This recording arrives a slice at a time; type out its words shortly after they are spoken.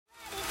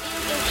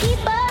Welcome,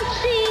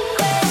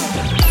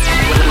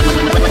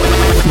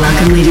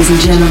 ladies and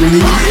gentlemen.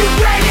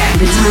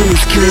 The time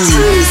is coming.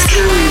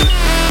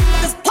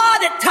 It's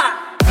party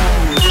time.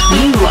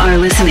 You are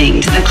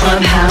listening to the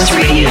Clubhouse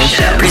Radio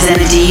Show,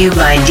 presented to you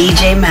by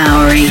DJ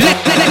Maori.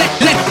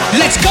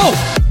 Let's go!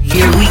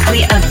 Your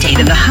weekly update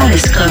of the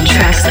hottest club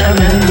tracks around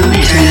the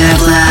moment. Turn it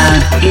up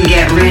loud and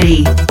get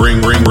ready.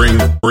 Bring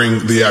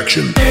the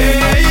action.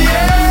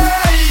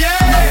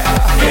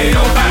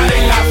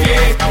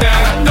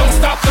 Don't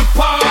stop the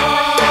party.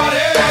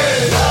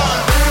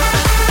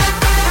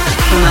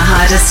 From the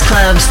hottest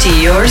clubs to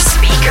your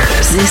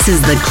speakers, this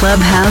is the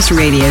Clubhouse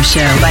Radio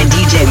Show by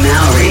DJ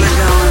Maori.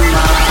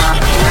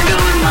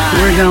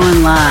 We're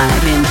going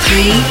live in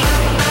 3,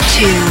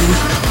 2,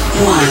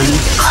 1.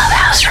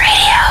 Clubhouse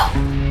Radio.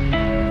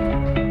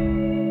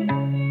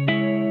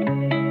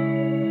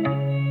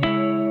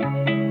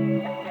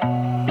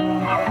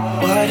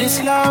 What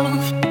is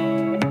love?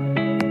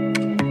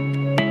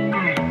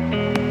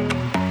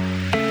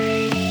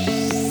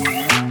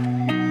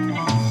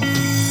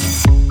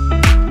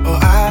 Oh,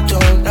 I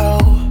don't know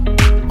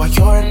why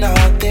you're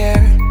not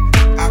there.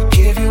 I'll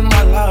give you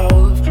my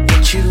love,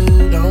 but you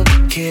don't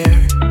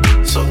care.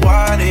 So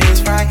what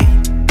is right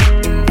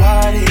and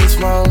what is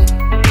wrong?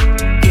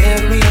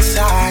 Give me a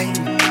sign.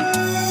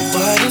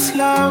 What is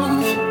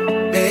love?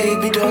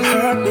 Baby, don't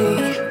hurt me.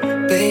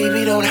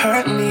 Baby, don't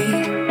hurt me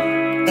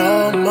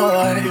no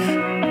more.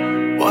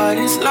 What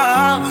is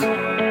love?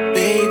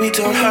 Baby,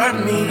 don't hurt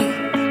me.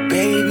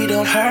 Baby,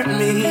 don't hurt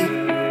me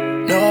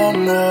no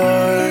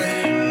more.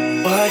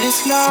 What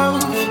is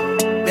love?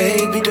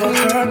 Baby, don't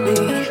hurt me.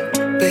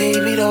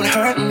 Baby, don't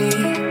hurt me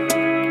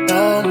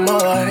no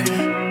more.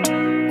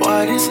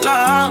 What is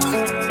love?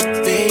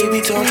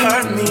 Baby, don't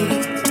hurt me.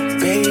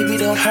 Baby,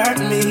 don't hurt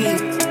me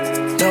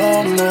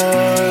no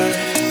more.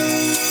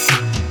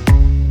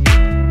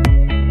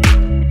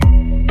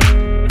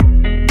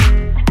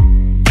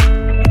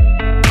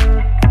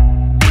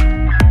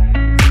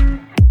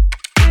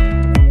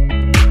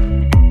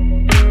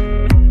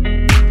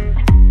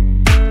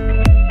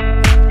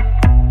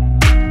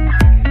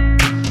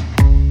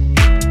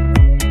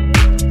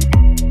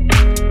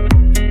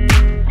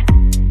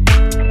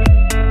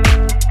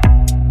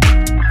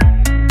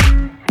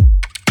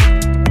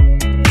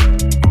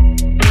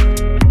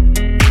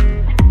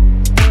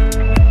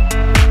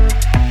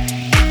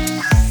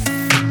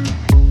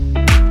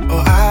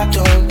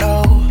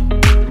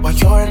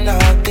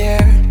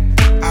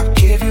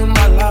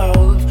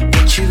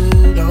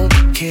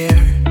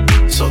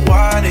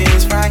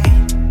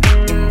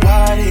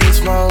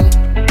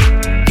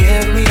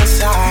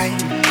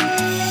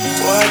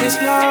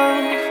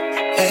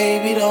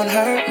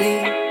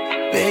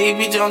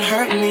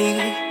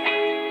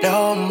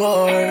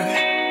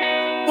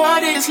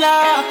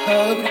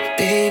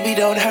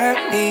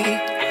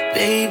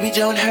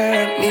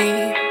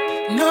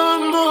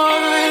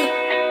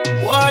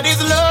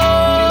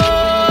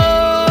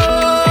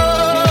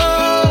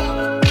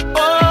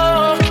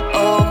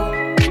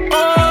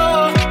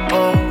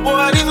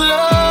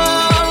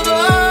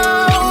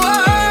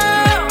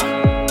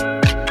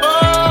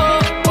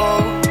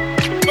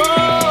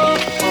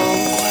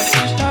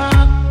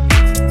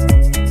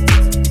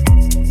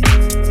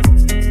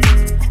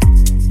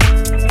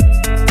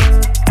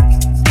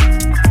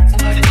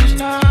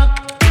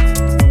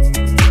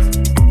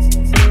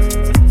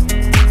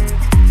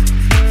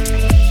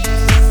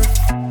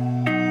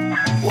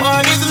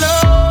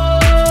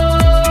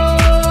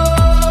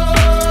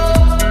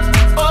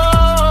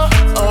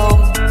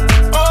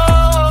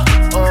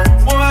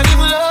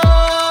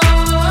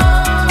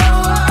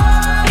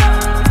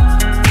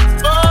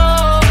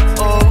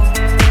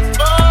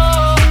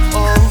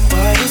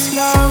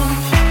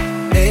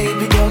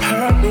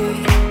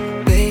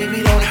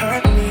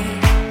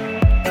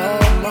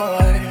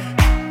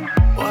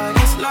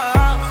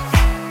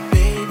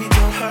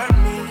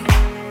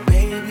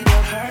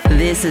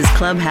 This is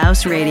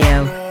Clubhouse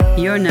Radio,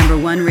 your number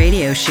one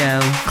radio show.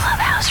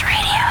 Clubhouse Radio.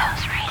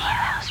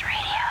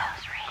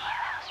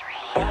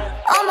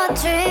 All my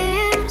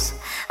dreams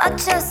are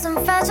just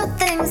some fragile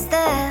things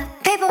that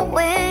paper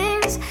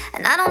wings,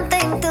 and I don't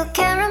think they'll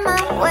carry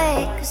my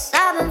weight, 'cause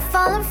I've been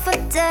falling for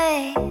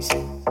days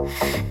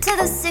to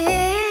the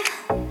sea,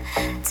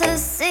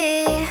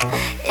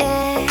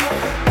 yeah.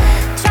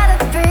 Try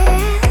to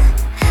breathe,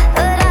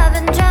 but I've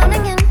been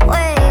drowning in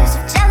waves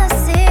of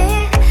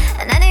jealousy,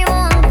 and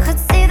anyone could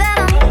see that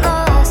I'm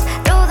lost.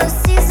 Through the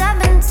seas I've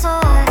been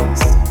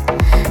tossed,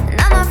 and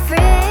I'm not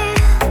free,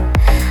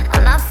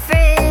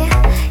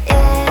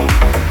 yeah.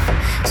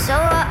 So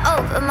I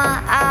open my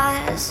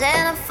eyes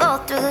and I fall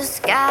through the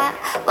sky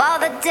while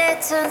the day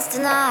turns to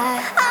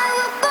night. I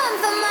will burn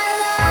for my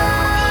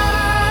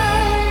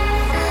life,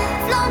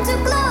 flown too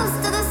close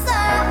to the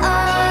sun,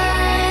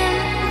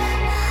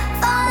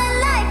 falling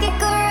like it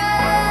could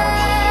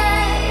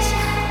rush.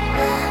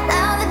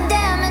 Now the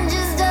damage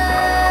is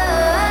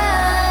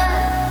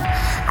done.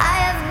 I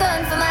have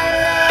burned for my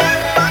love.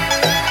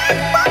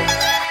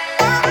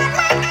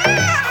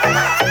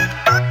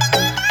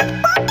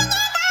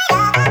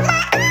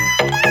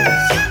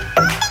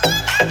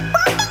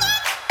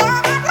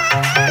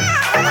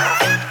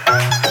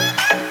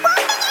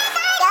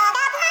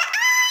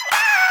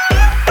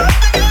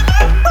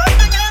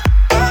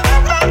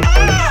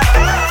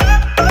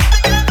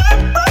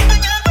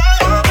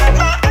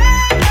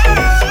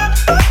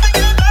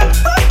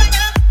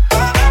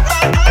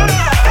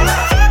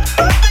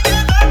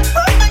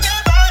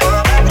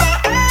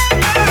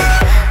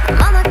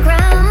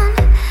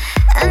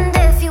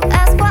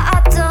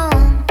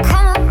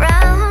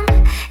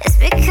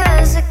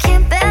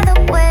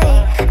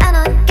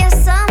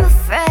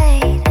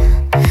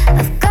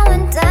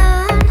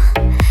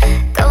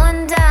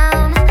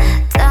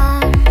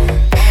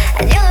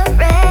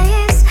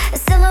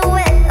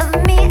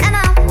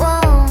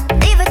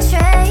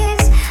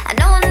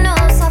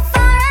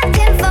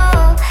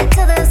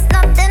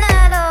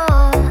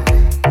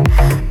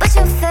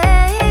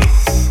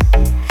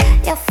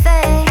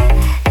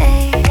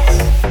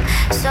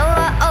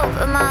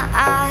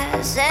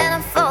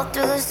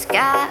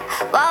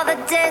 while the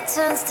day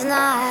turns to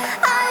night.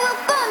 I will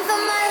burn for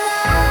my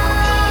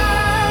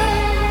love,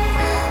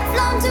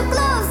 flown too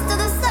close to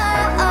the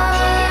sun,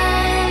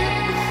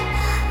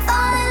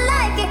 falling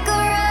like it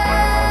could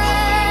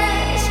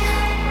rush.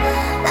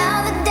 Now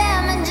the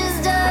damage is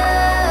done.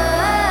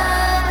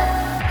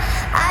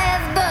 I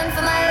have burned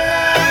for my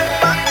love.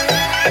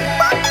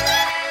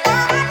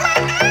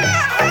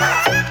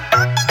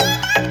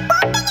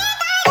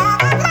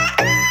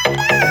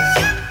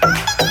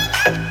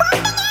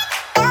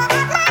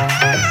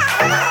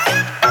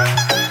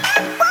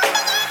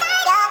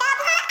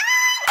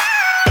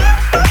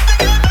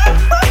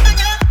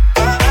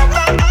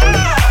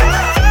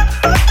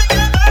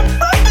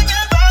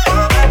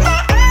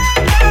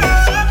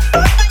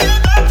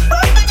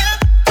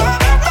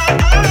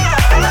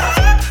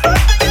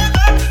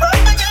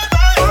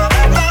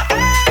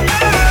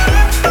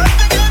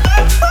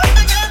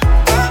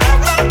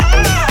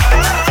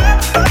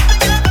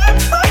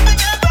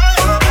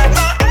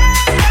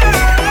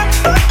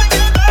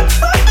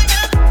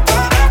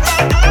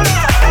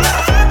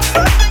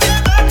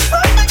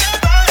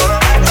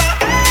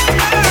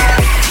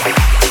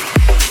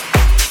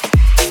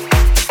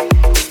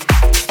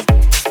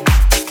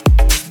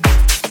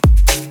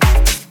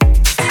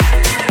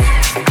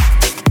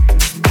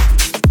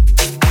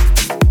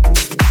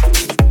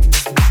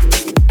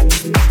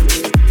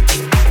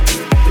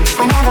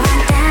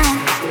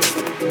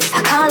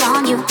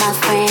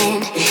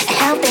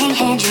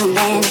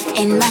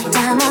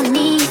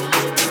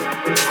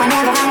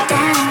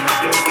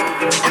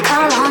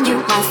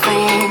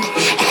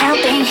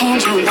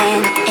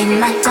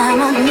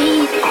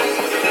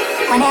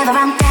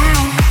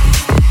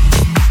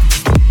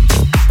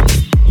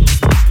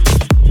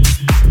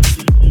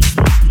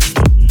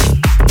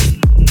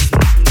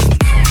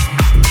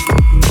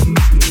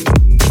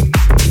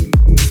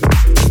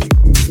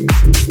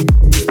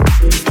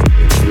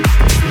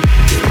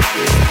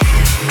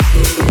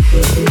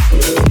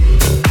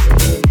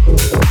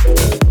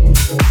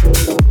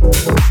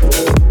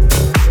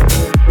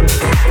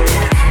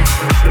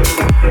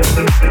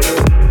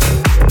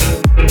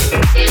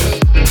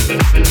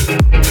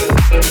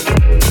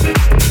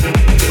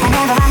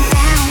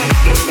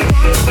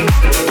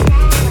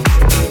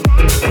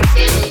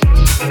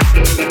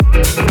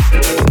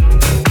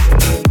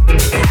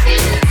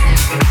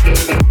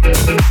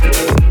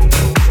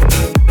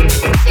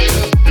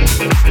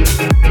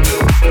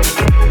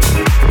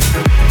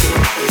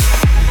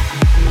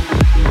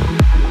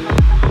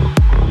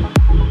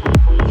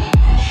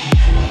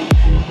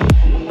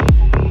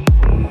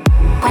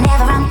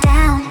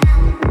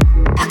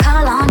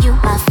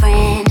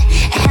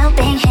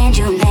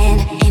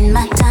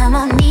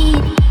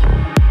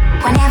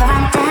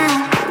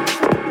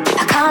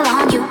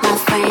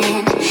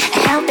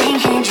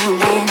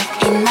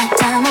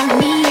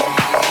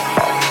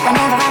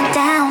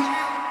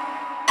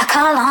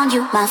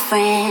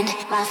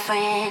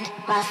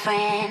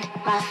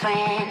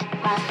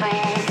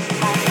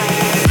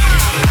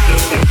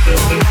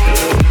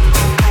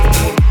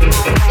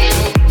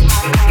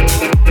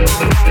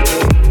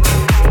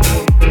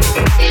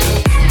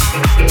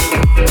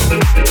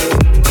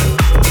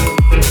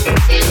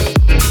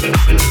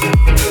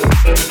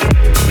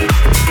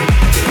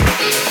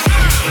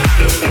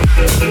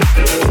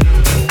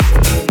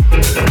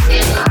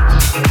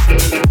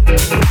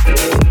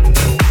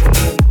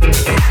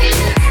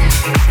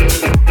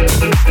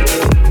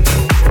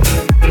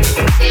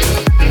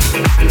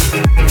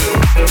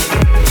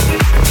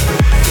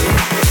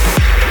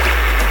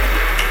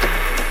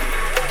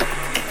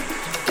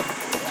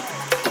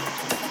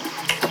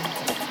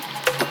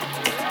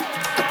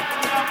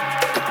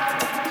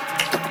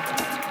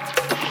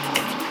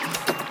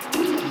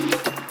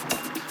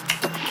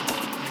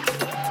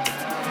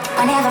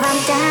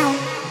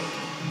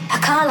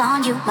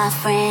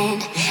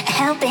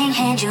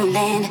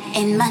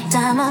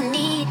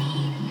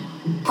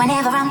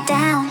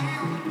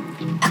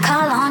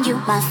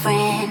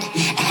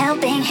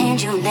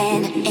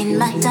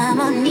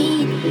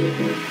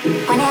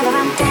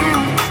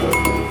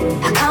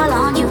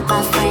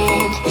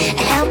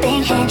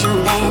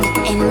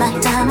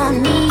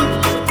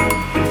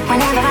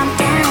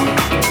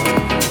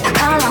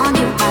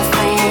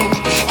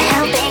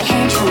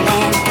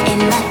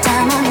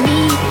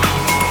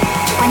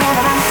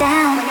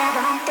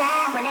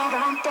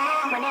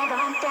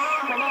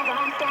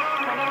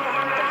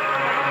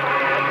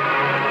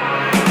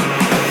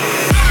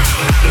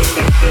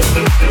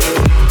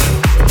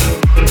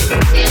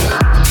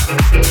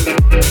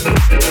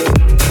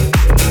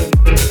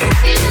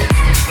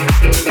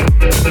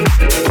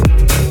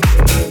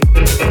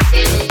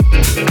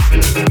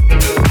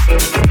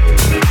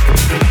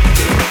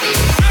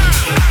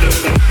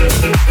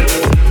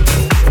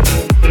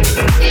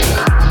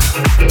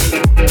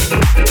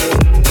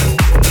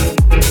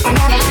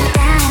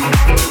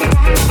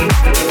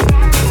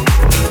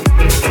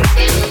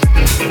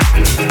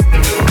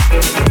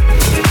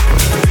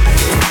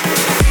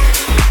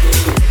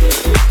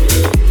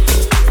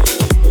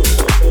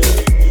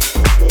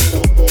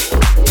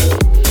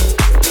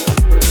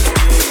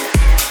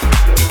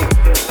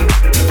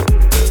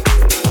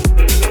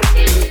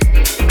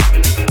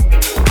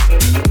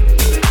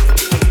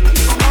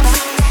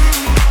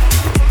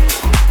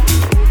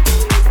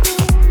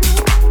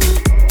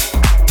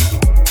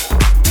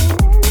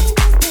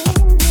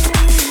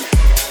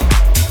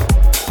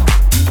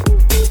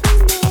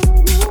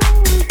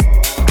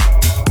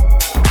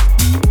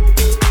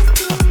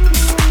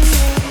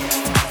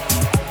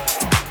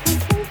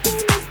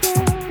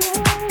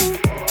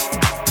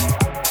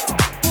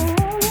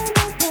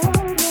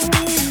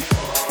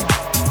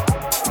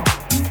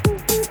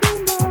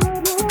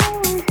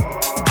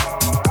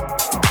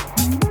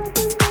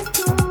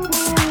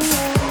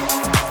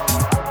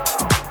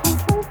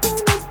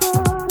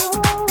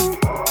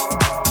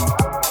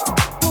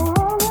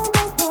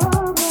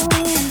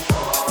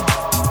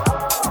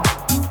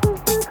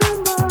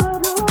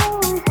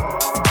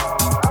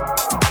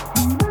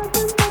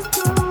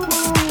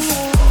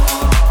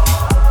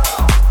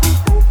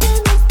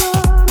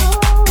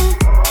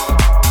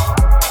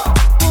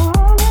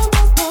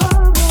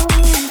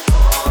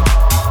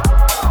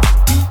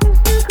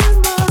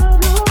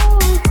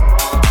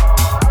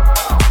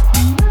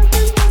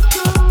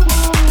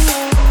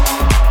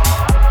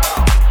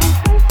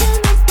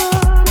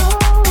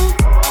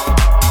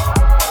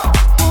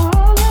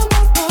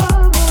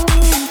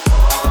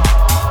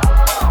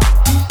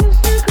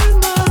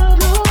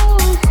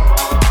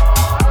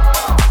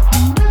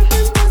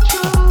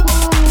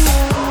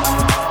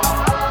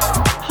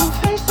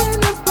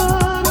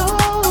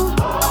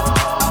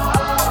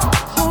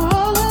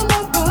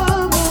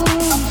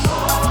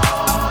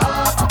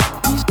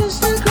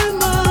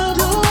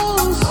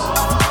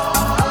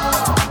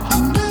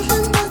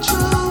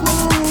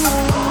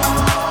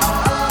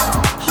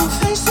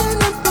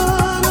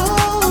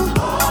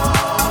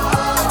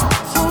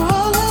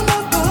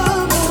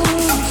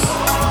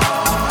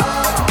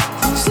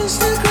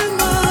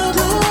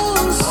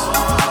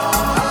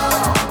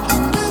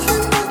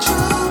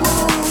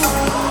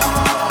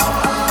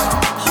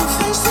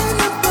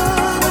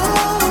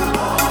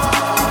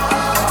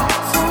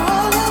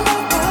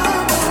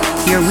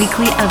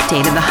 weekly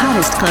update of the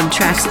hottest club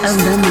tracks of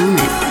the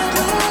moment.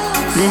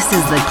 This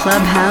is the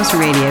Clubhouse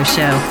Radio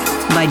Show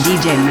by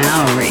DJ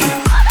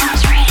Maori.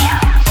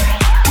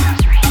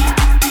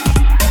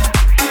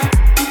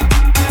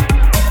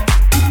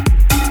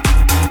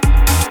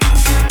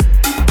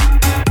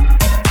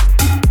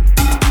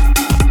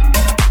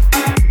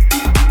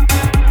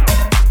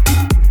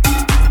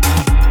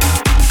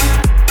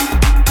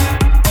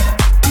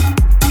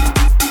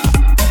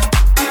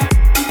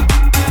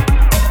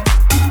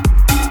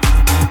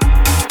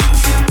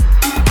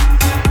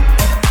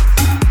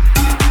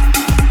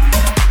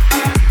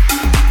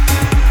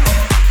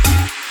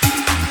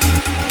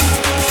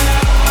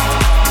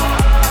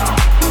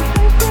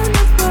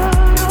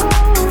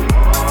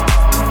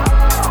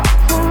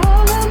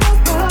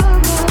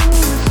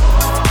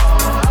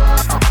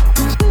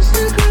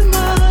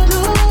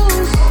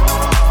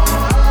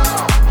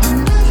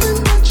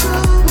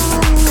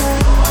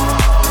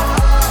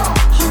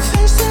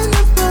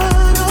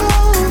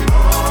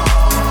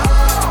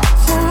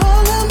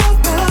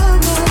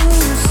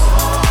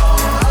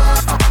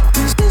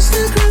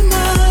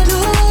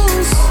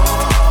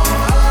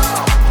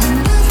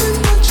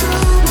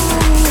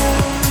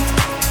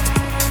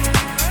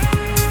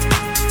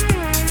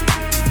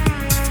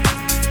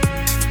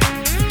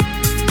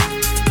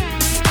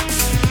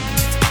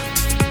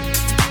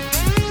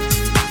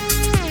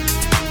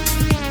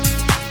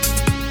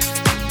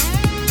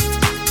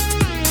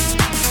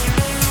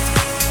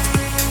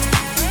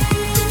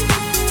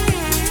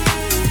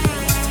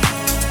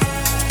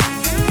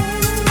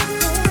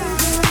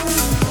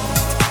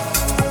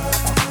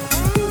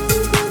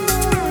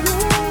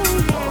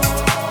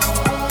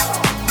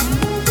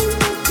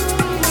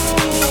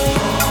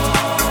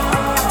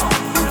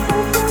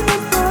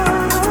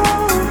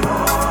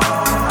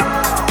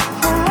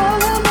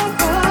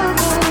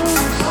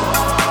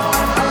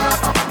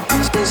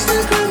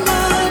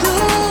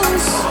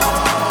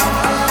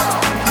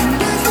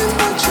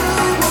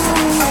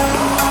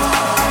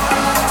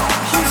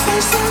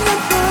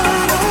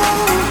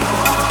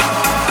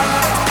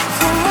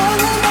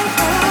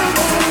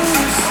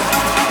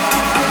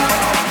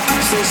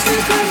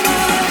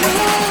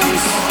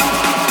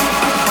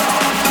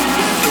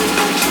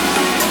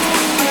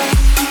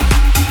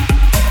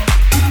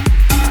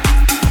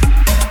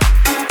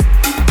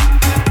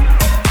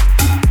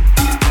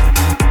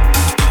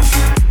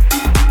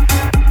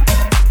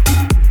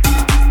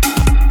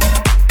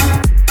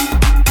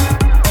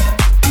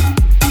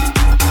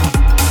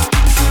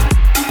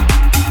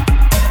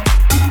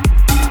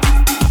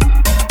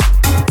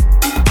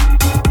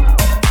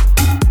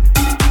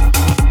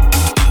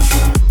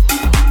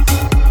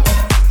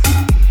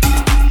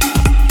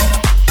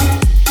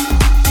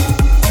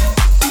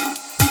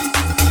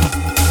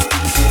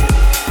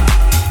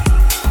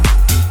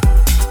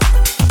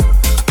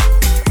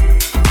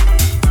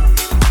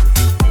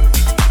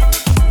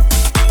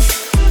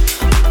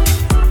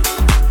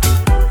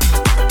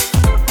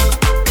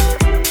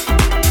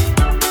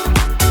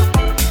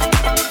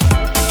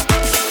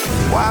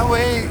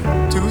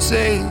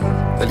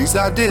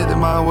 I did it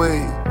my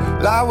way,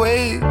 lie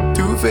way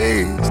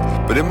two-faced,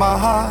 but in my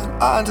heart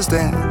I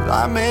understand.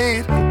 I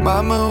made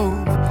my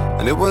move,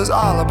 and it was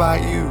all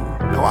about you.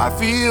 Now I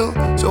feel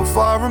so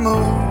far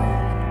removed.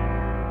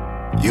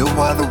 You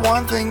are the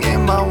one thing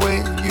in my way.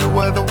 You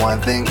are the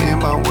one thing in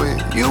my way.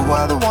 You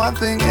are the one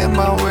thing in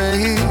my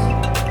way.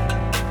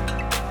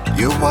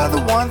 You are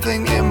the one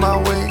thing in my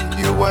way.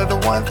 You are the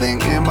one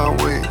thing in my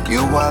way.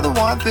 You are the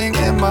one thing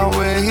in my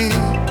way.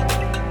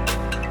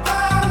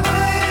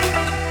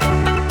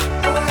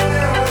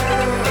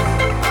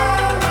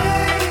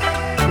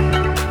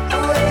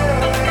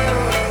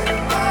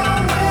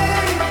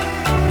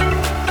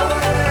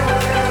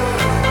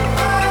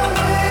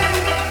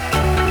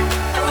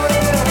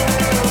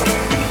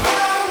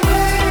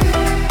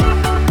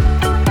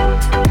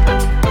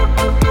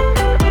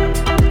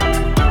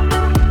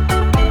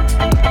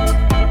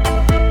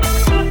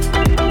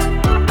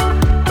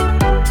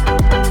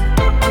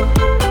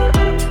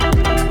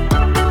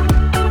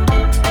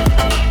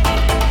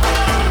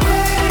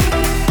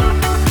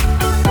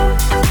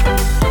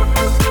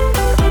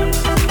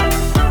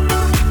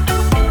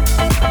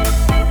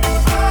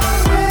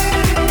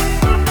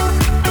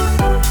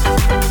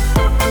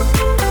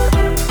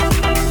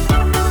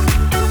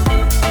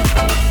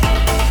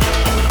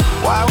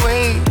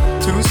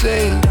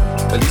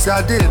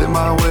 I did it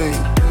my way,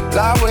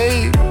 lie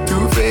way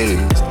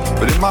two-faced,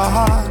 but in my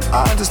heart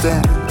I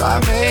understand. I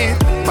made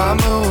my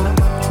move,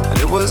 and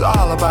it was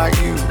all about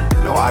you.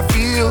 No, I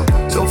feel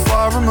so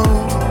far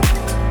removed.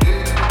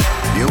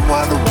 You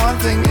are the one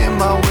thing in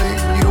my way.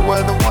 You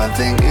are the one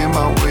thing in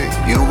my way.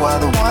 You are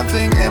the one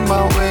thing in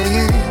my way.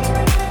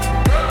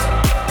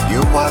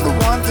 You are the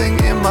one thing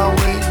in my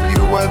way.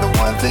 You are the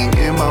one thing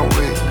in my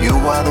way. You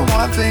are the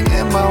one thing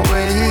in my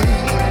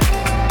way.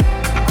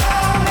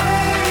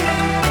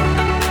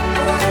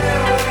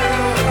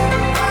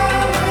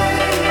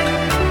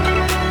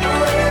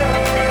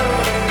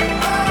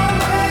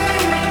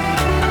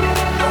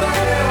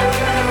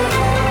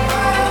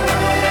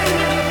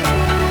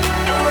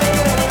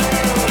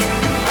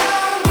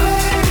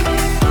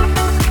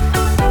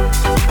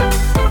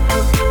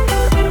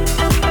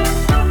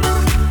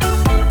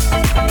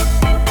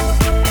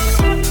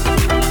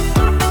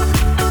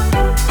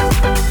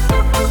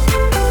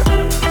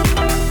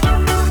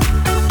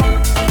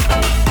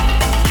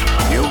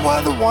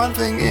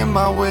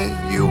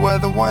 were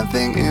the one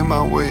thing in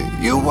my way.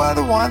 You were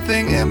the one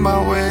thing in my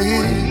way.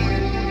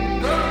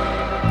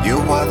 You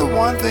were the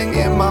one thing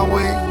in my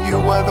way. You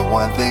were the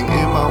one thing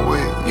in my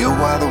way. You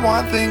were the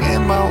one thing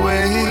in my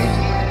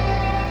way.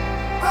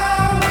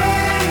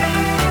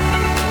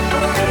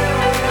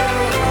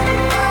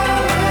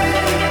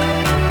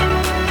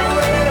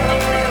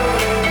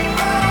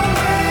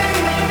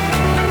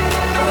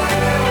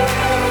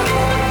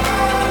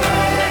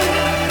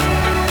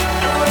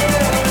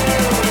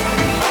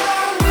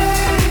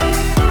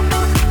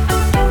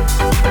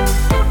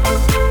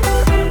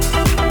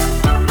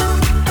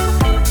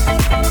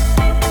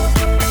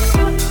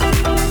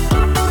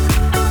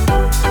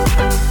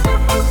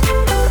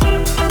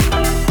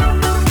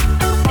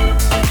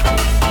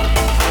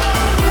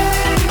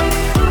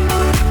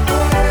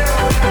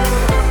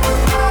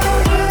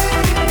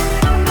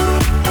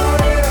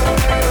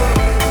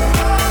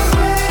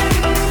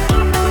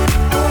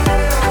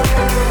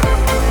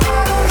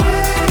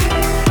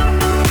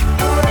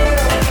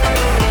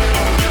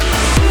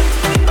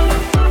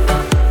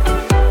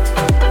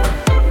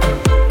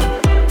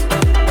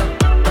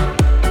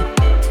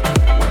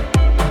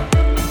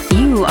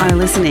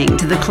 Listening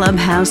to the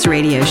Clubhouse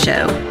Radio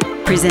Show,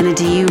 presented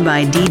to you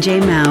by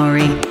DJ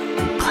Maori.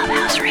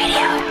 Clubhouse Radio.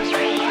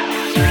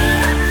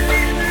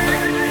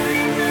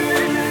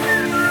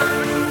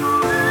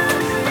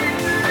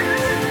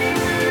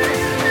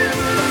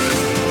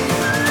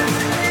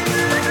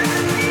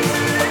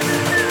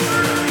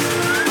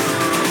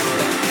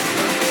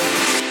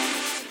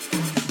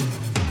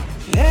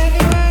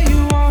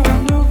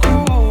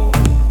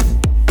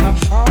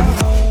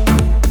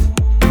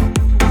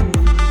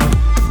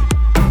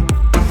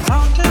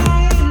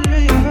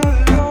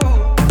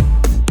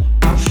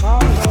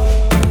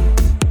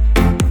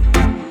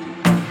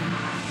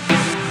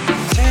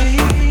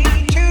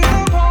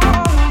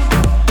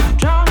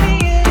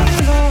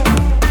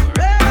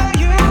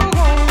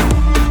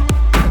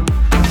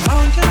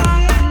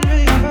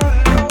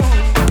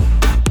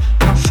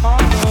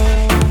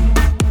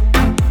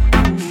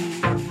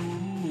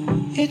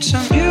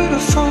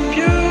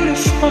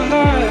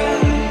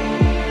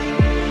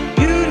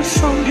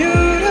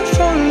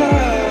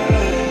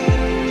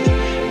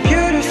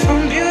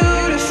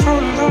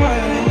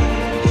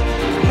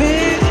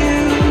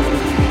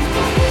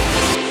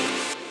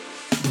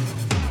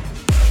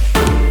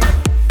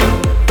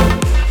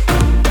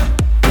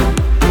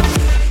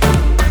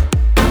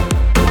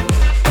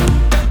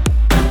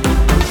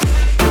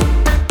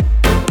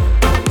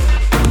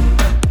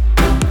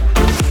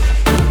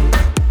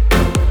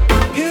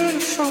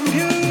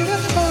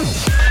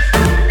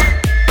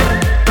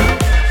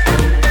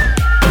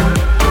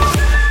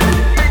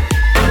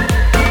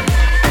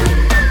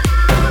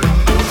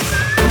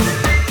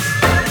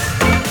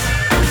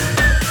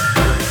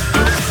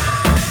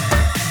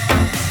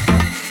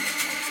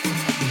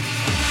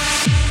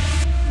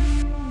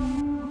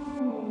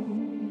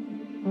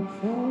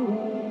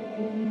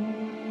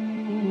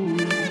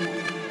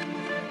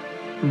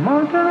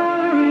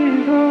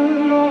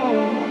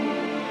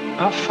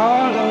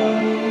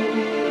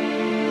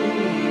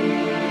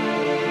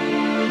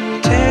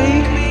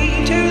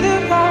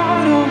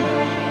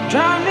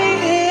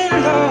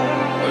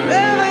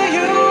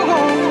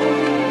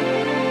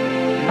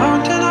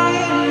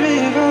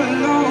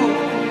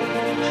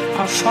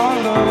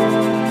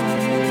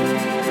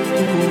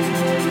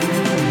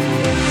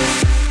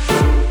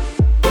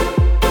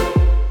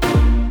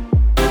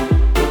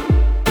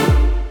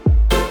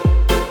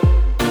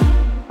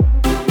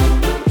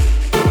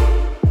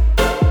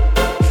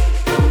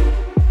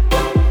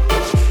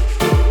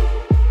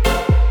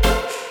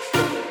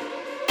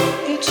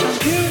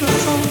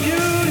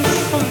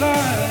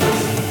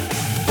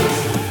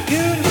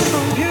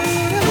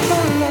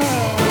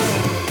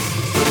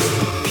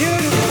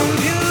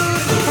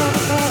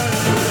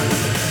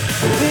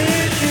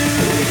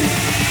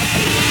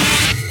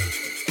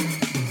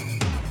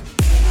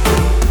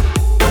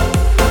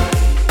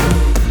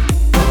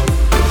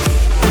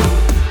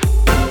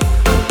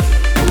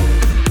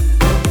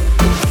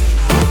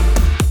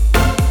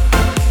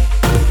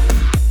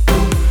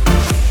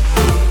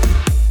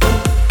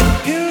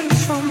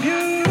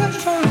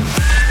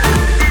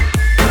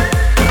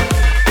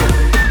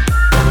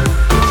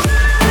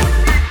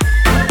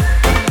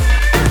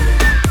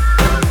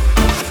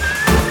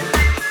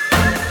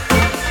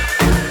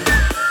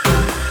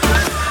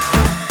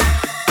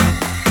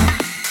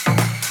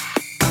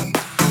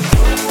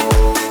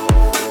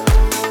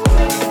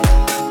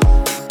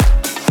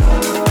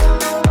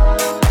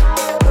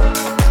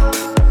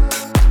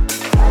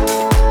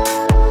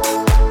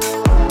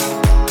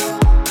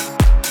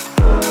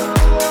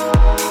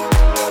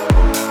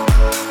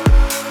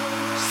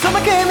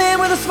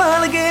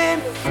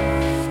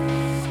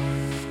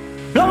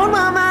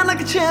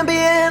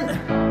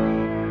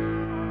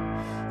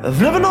 I've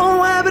never known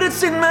why, but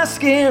it's in my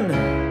skin.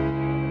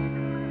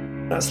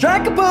 I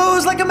strike a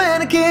pose like a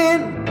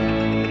mannequin.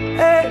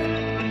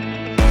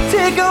 Hey,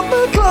 take off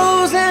my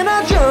clothes and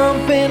I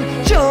jump in,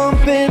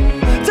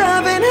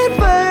 diving head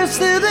first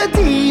to the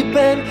deep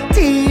end,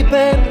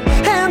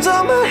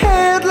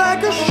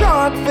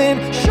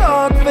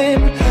 shark fin,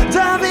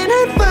 diving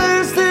head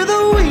first through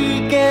the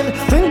weekend,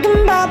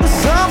 thinking about the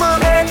summer,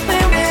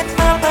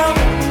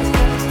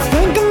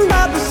 thinking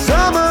about the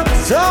summer,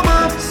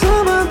 summer,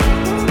 summer,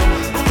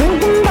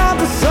 thinking about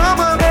the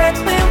summer,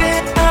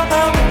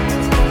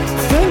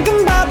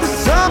 thinking about the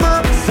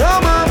summer,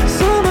 summer,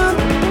 summer.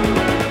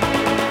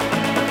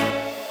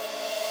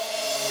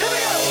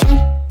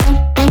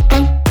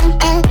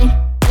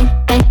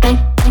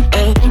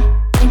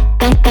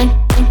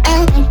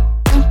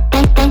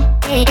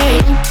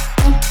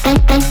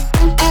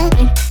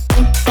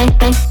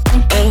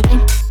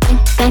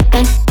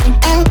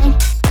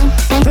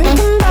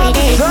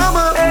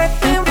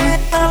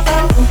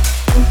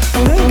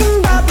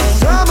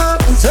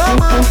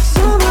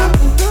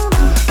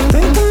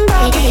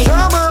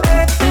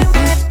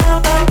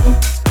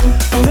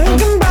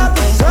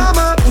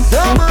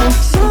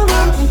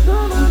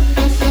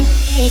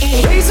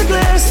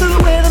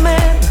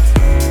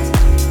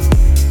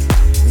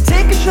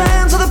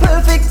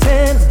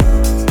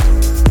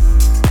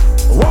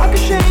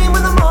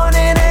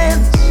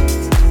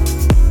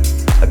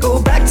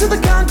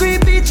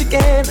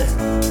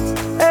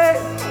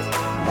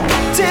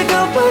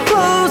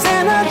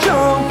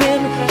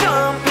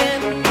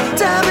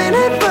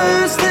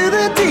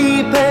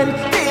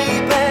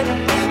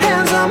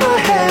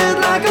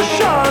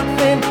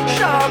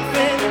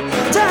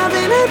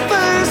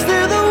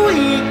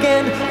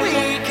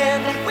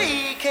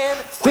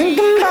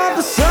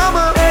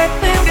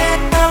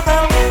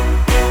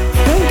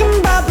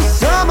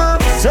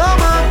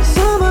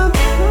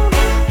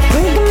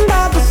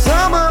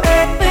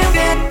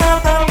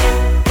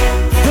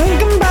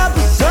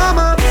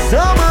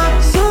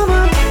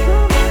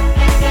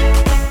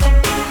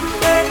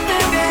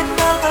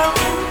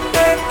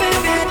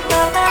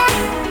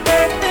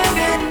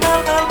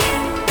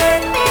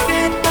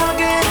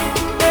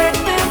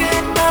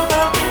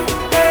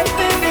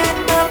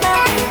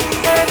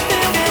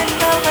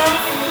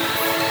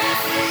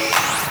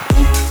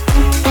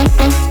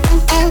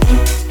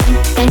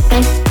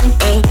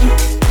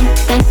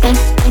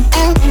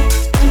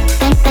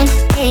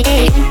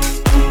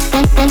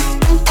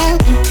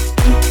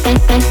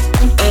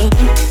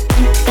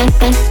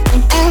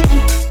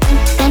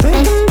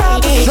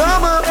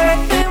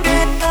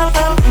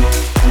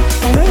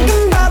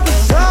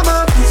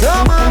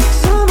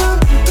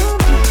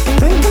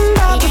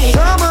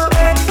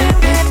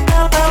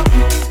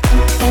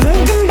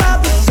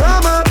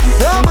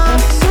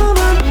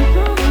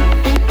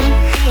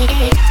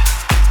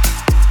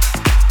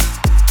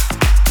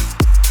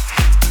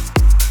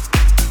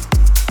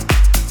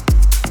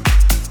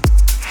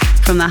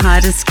 From the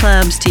hottest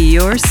clubs to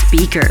your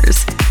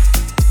speakers.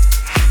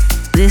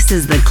 This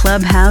is the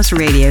Clubhouse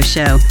Radio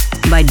Show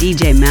by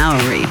DJ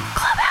Maori.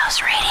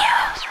 Clubhouse Radio.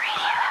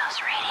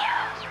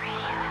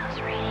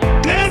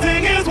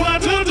 Dancing is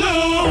what to do.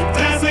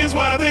 Dancing's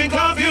what I think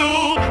of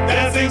you.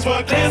 Dancing's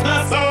what clears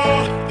my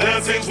soul.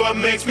 Dancing's what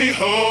makes me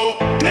whole.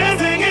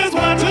 Dancing is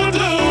what to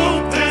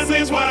do.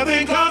 Dancing's what I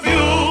think of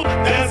you.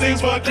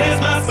 Dancing's what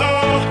clears my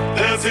soul.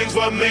 Dancing's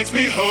what makes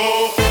me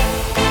whole.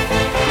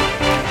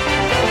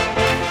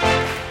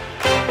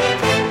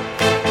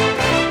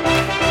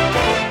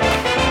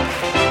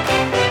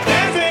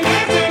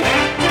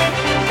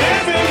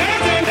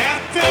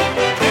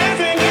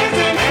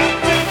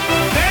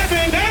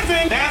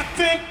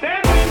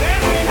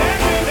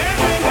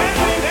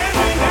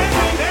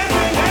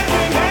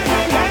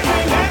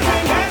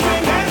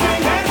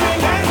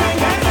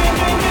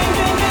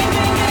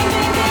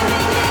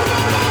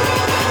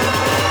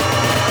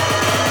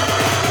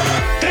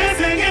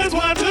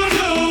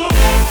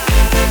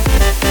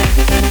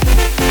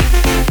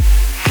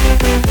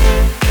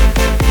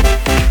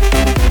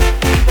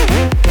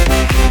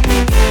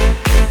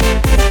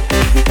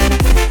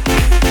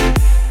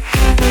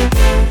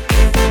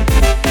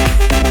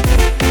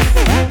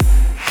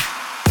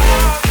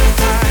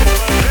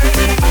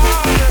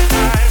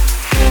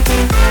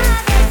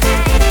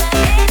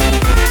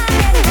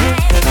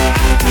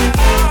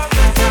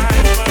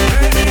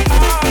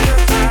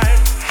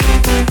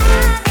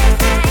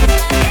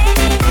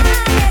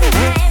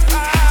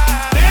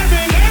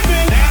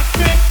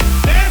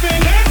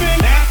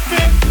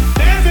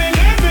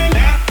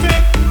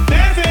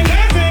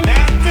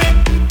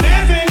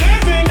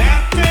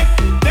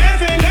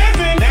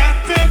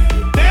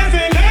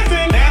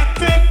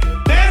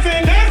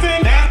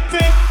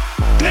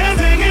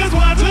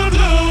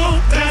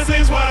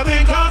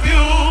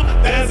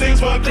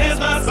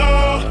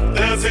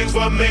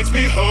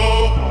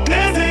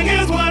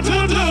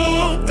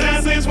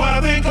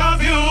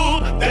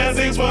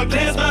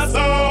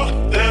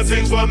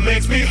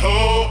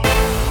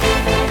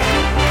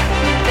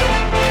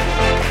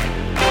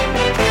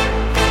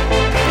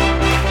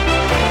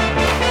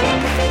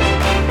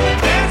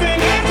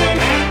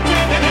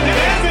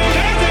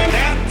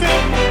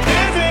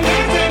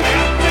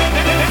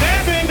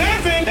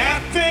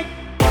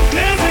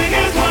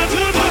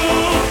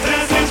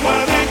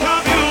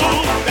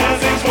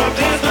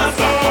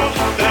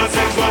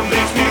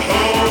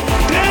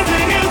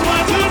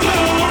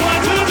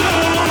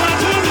 What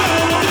to do?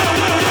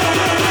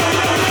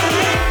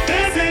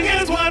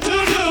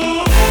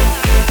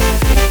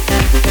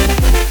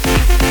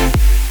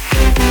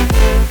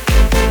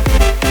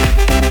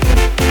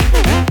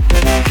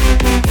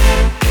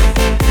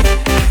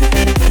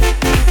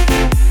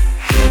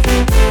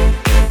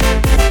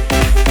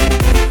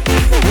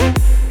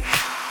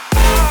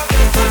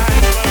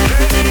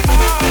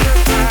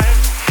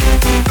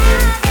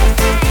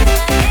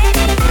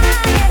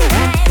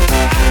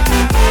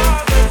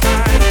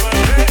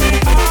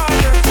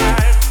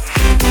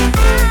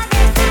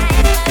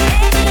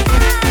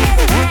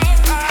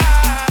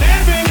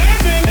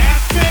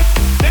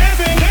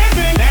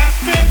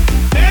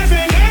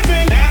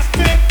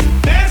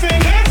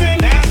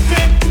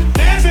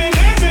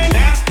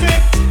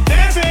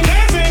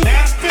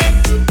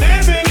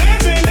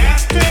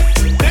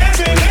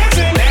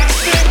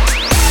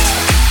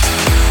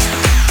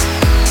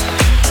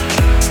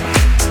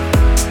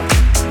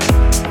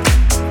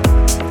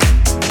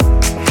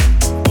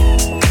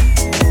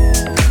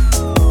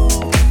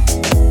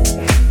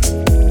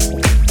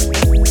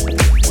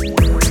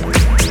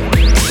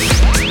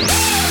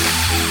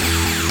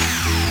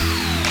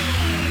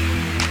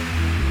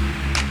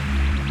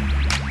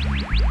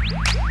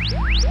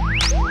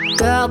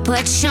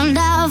 put your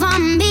love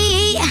on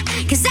me,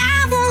 'cause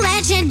I won't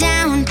let you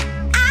down.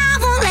 I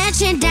won't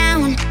let you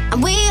down.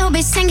 And we'll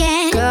be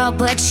singing. Girl,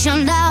 put your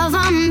love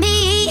on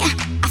me.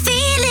 I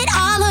feel it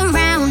all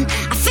around.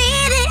 I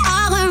feel it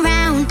all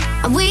around.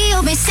 And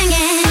we'll be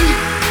singing.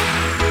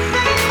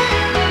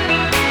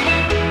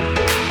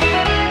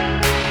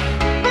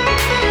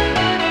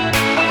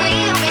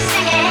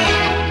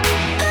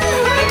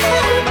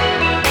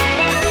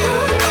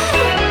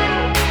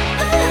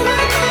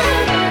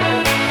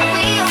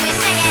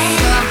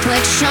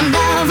 Put your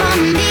love on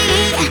me,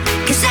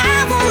 'cause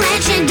I won't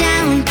let you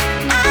down.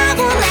 I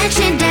won't let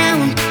you down.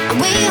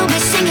 We'll be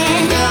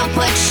singing. Girl,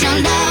 put your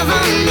love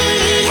on me.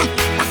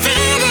 I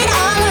feel it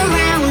all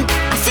around.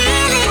 I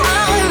feel it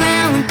all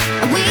around.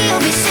 We'll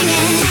be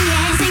singing.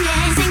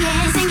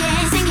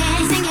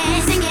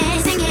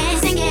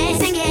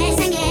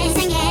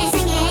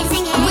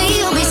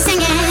 We'll be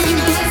singing.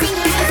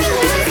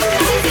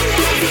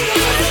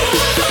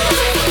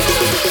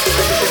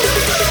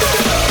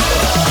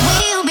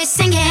 We'll be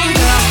singing.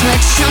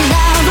 Put your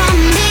love on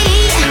me,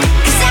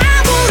 'cause I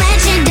won't let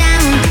you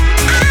down.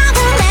 I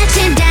won't let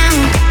you down.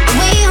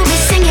 We'll be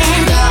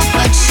singing. Girl,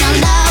 put your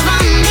love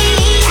on me.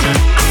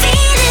 I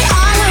feel it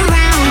all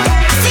around.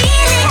 I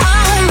feel it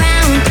all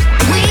around.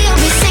 We'll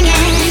be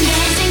singing.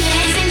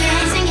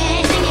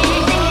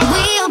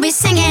 We'll be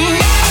singing.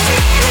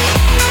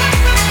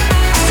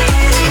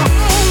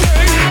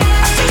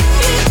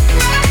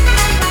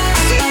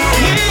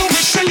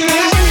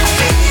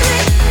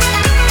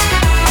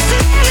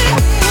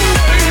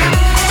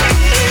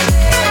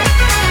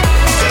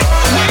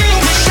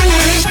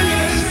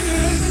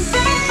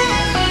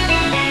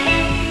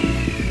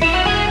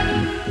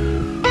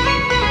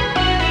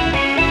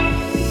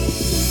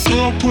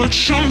 Put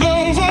your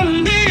love on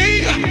me,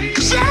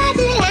 'cause I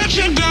won't let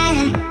you down.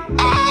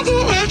 I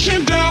won't let you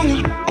down.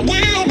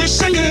 We'll be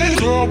singing.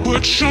 Girl,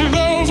 put your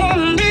love on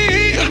me.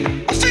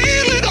 I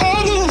feel it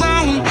all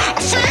around.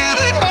 I feel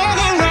it all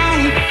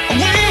around.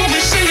 We'll be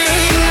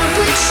singing. Girl,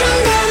 put your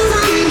love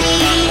on me,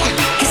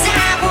 'cause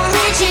I won't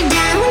let you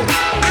down.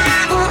 I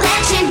won't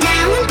let you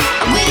down.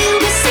 We'll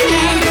be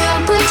singing. Girl,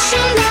 put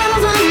your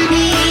love on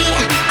me.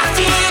 I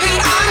feel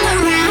it all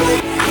around.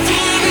 I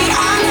feel it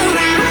all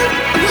around.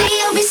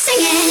 We'll be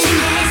singing.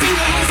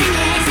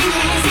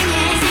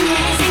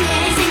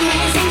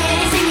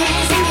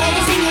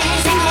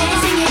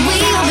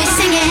 We'll be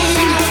singing.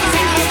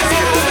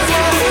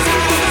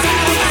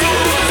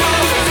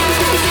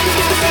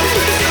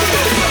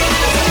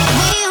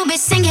 We'll be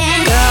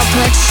singing. Girl,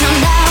 put your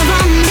love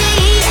on me,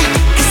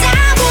 'cause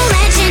I won't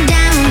let you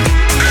down.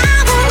 I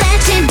won't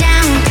let you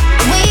down.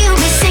 We'll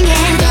be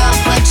singing. Girl,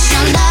 put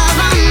your love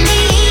on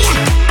me.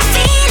 I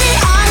feel it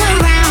all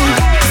around.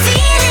 I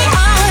feel it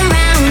all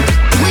around.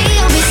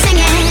 We'll be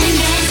singing.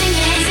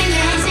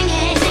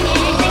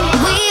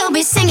 We'll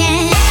be singing.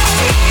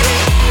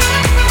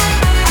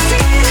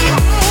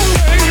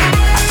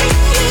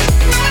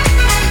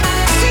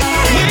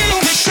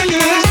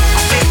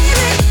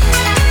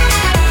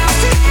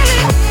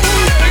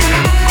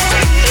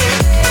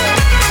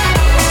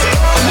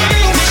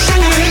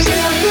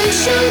 Put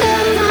your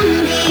love on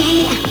me,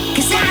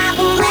 'cause I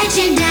won't let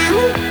you down.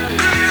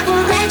 I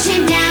won't let you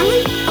down.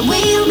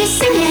 We'll be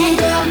singing.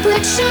 Girl,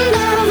 put your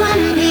love on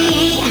me.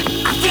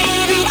 I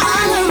feel it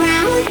all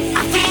around.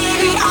 I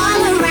feel it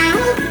all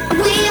around.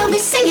 We'll be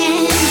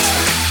singing.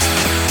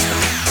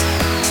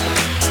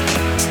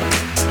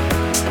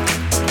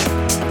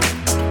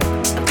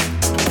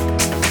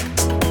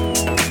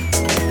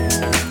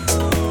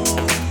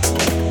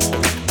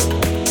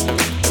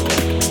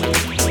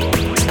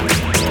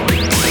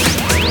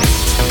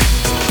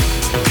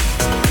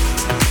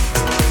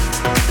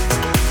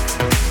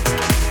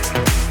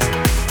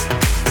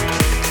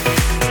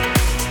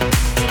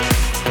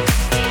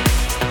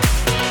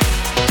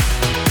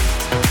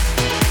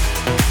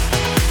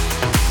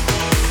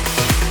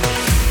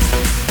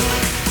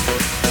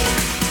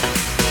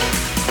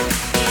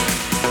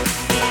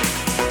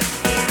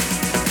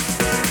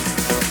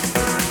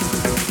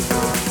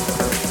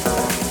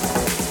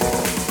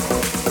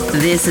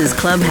 This is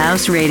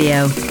Clubhouse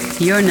Radio,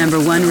 your number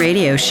one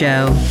radio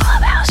show.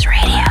 Clubhouse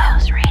Radio.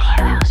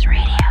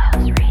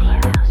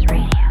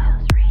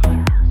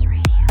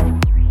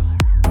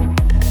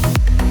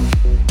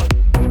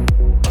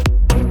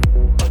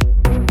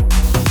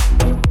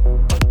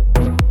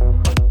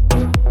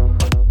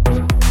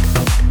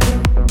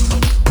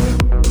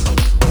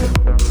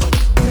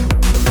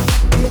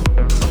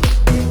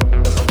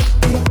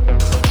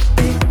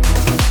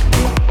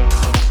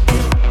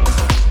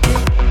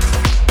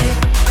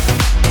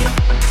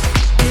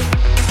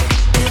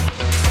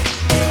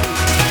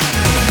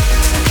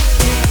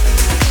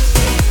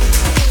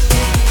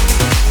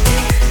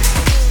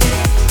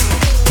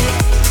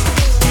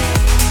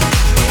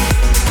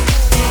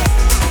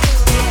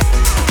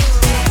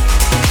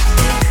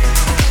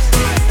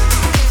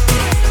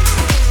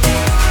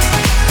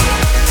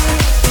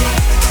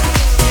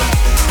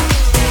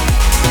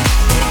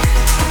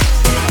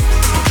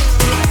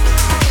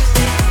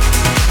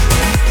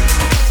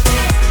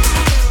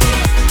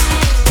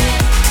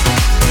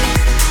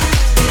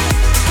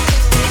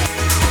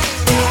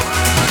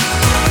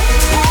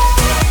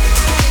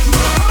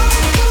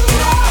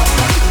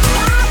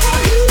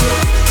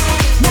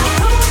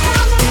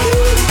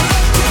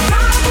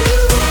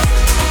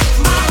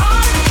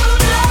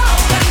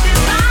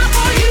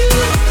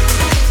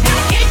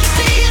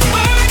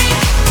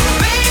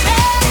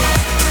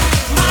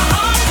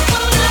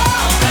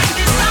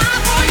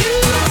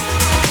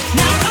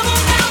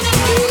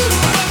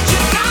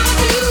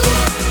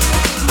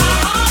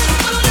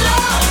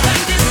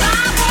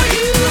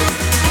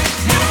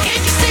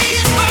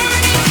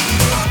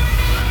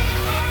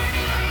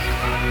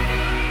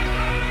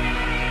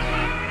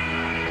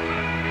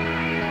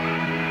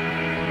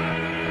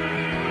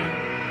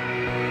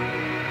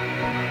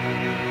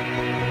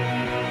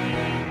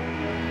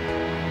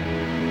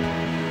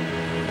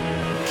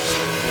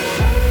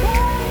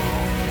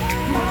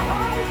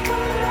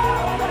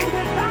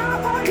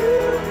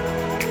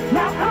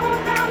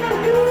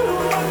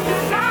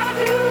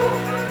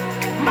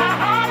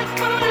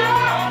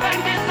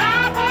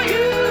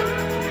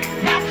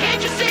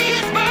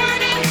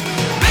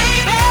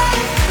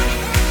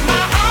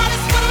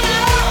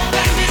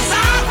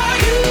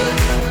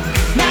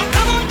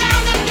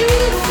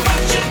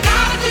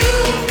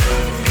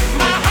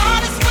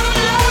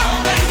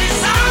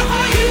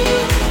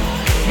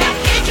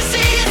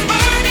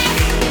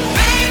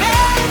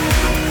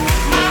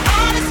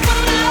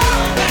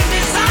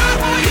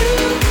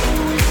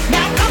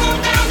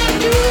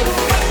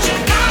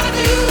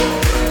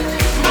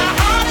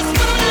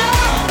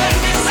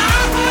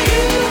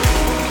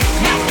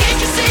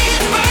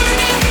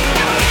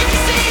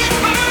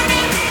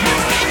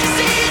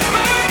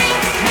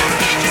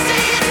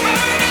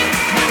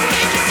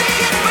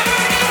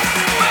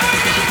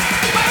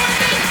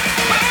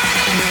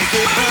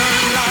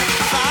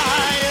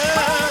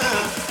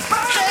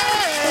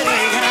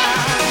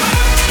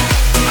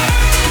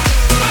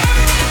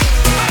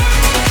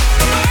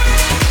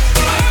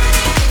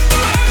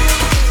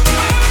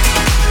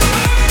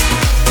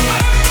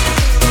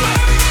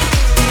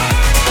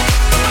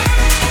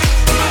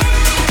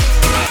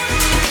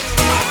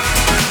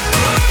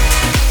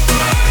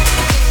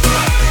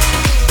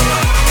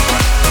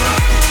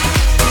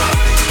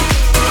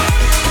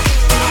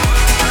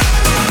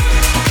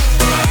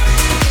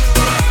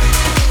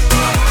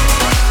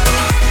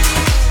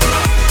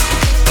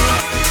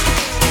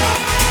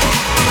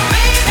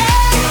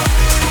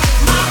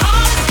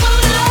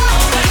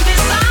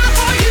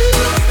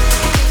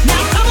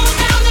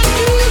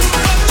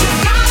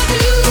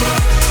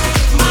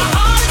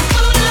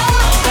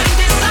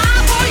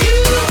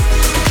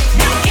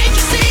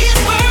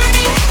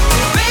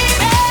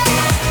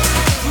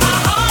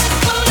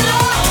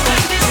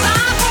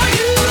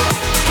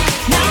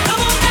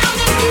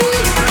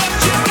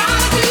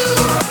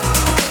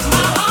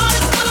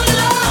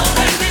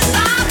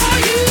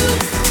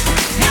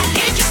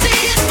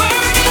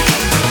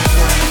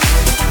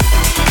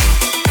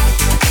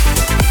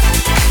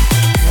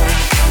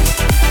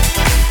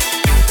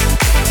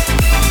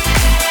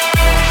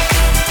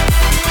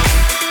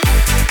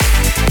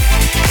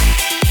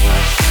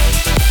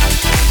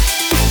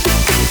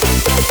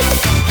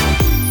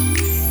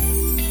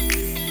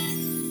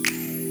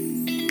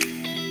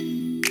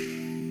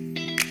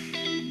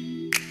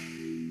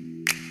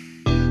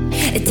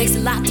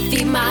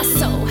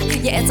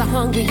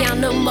 hungry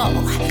animal,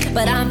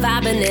 but I'm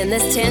vibing in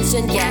this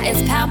tension, yeah,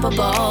 it's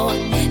palpable.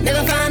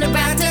 Never find a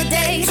brighter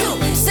day,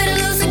 sit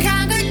loose and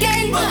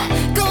congregate.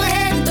 Go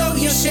ahead and throw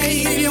your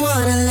shade if you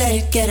wanna let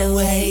it get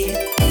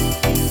away.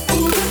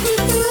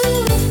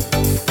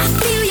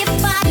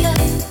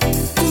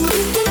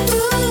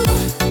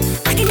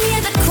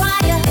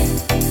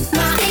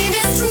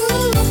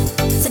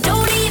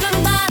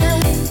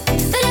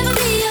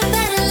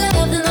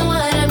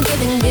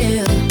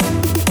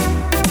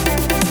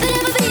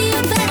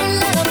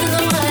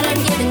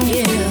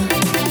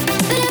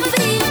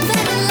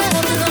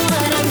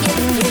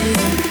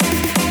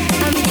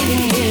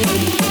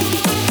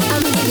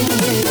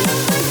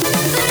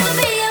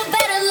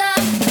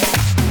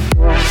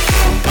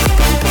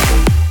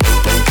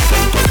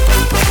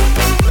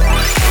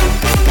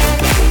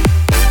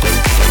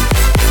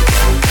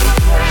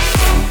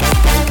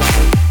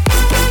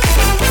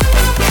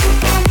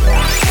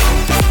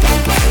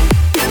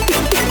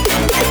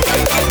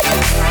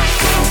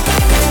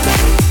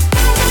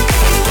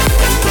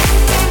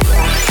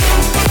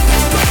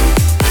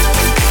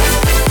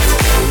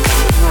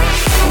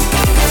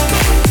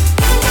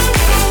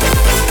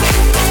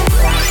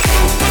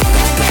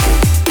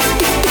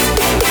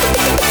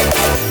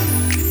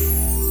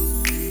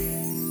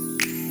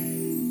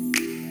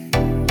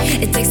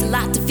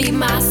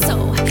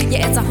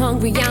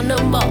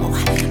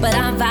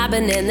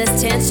 In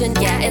this tension,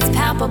 yeah, it's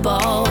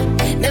palpable.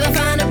 Never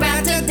find a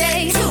brighter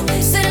day,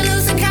 sit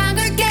loose and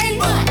congregate.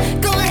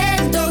 Go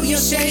ahead and throw your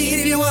shade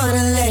if you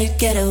wanna let it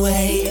get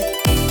away.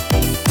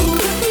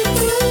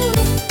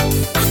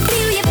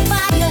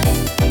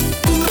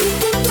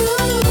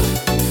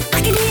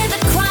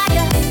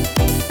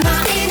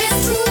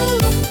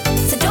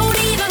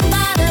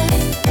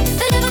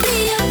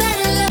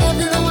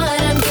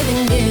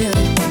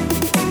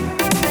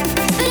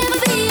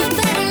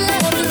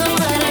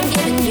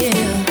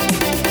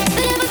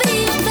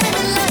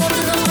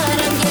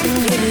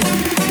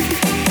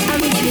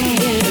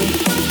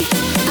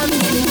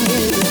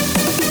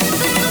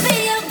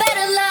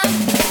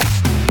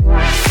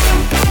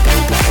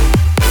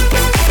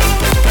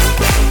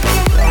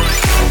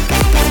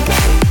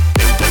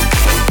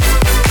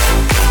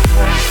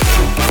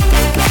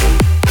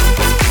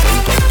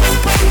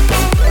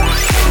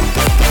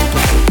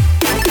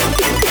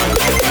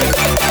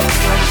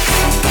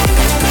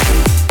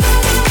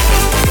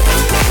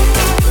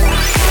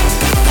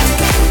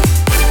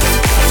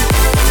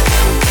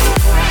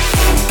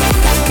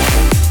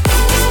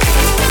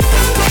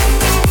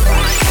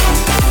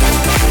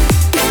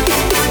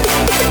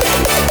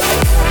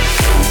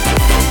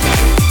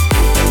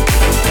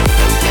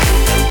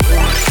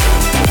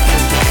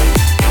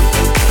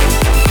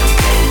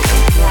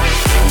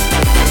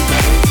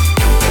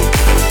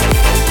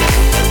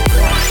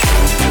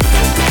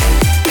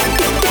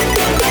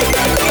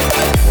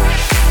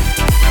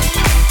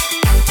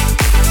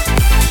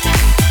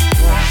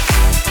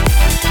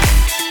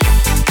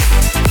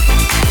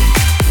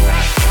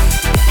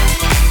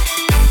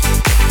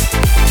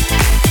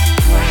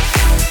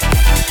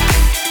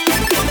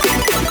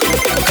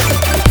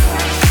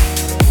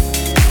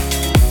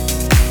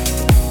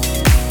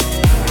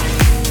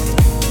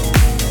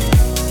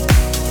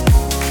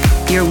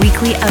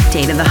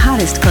 Update of the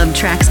hottest club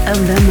tracks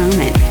of the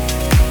moment.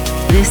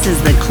 This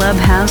is the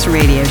Clubhouse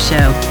Radio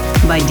Show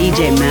by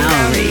DJ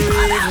Maori.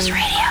 Clubhouse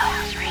Radio.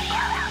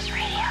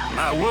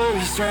 My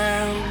worries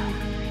drown.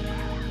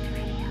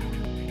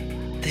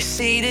 They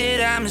say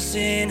that I'm a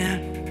sinner,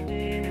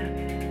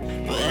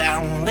 but I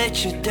won't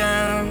let you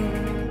down.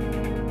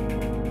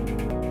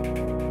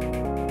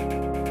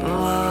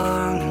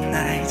 Long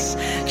nights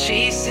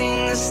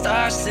chasing the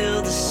stars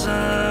till the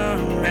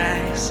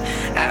sunrise.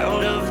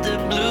 Out of the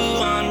blue,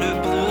 under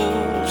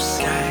blue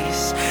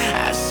skies,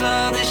 I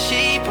saw the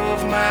shape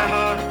of my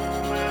heart.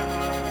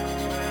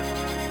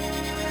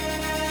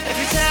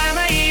 Every time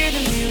I hear the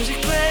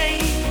music play,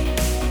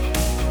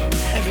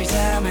 every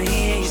time I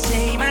hear you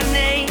say my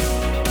name,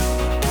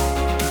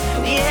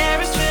 the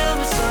air is filled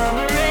with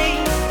summer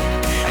rain.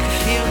 I can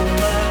feel the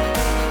love,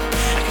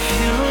 I can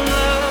feel the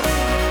love,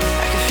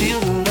 I can feel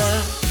the love.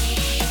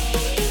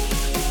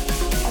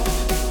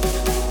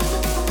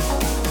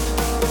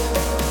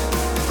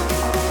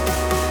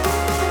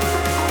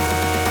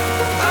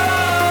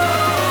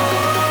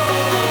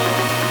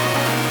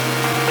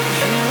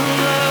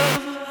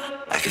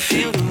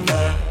 Feel the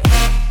love.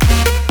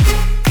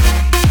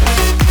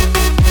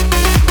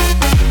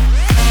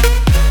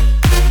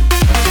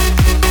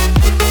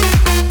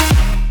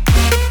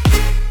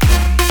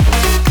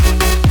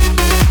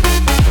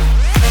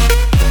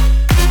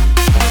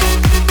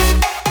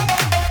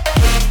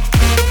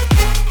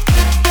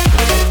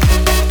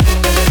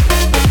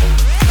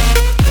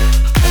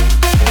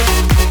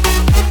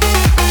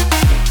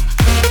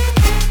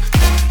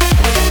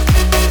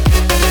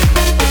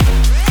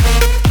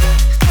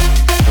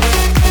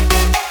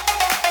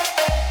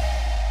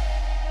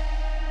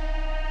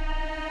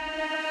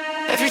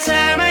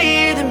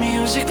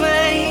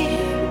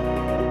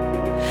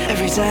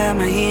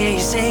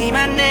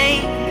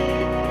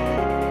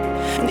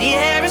 The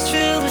air is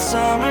filled with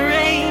summer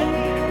rain.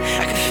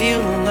 I can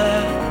feel the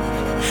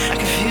love. I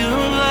can feel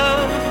the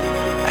love.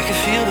 I can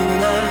feel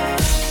the love.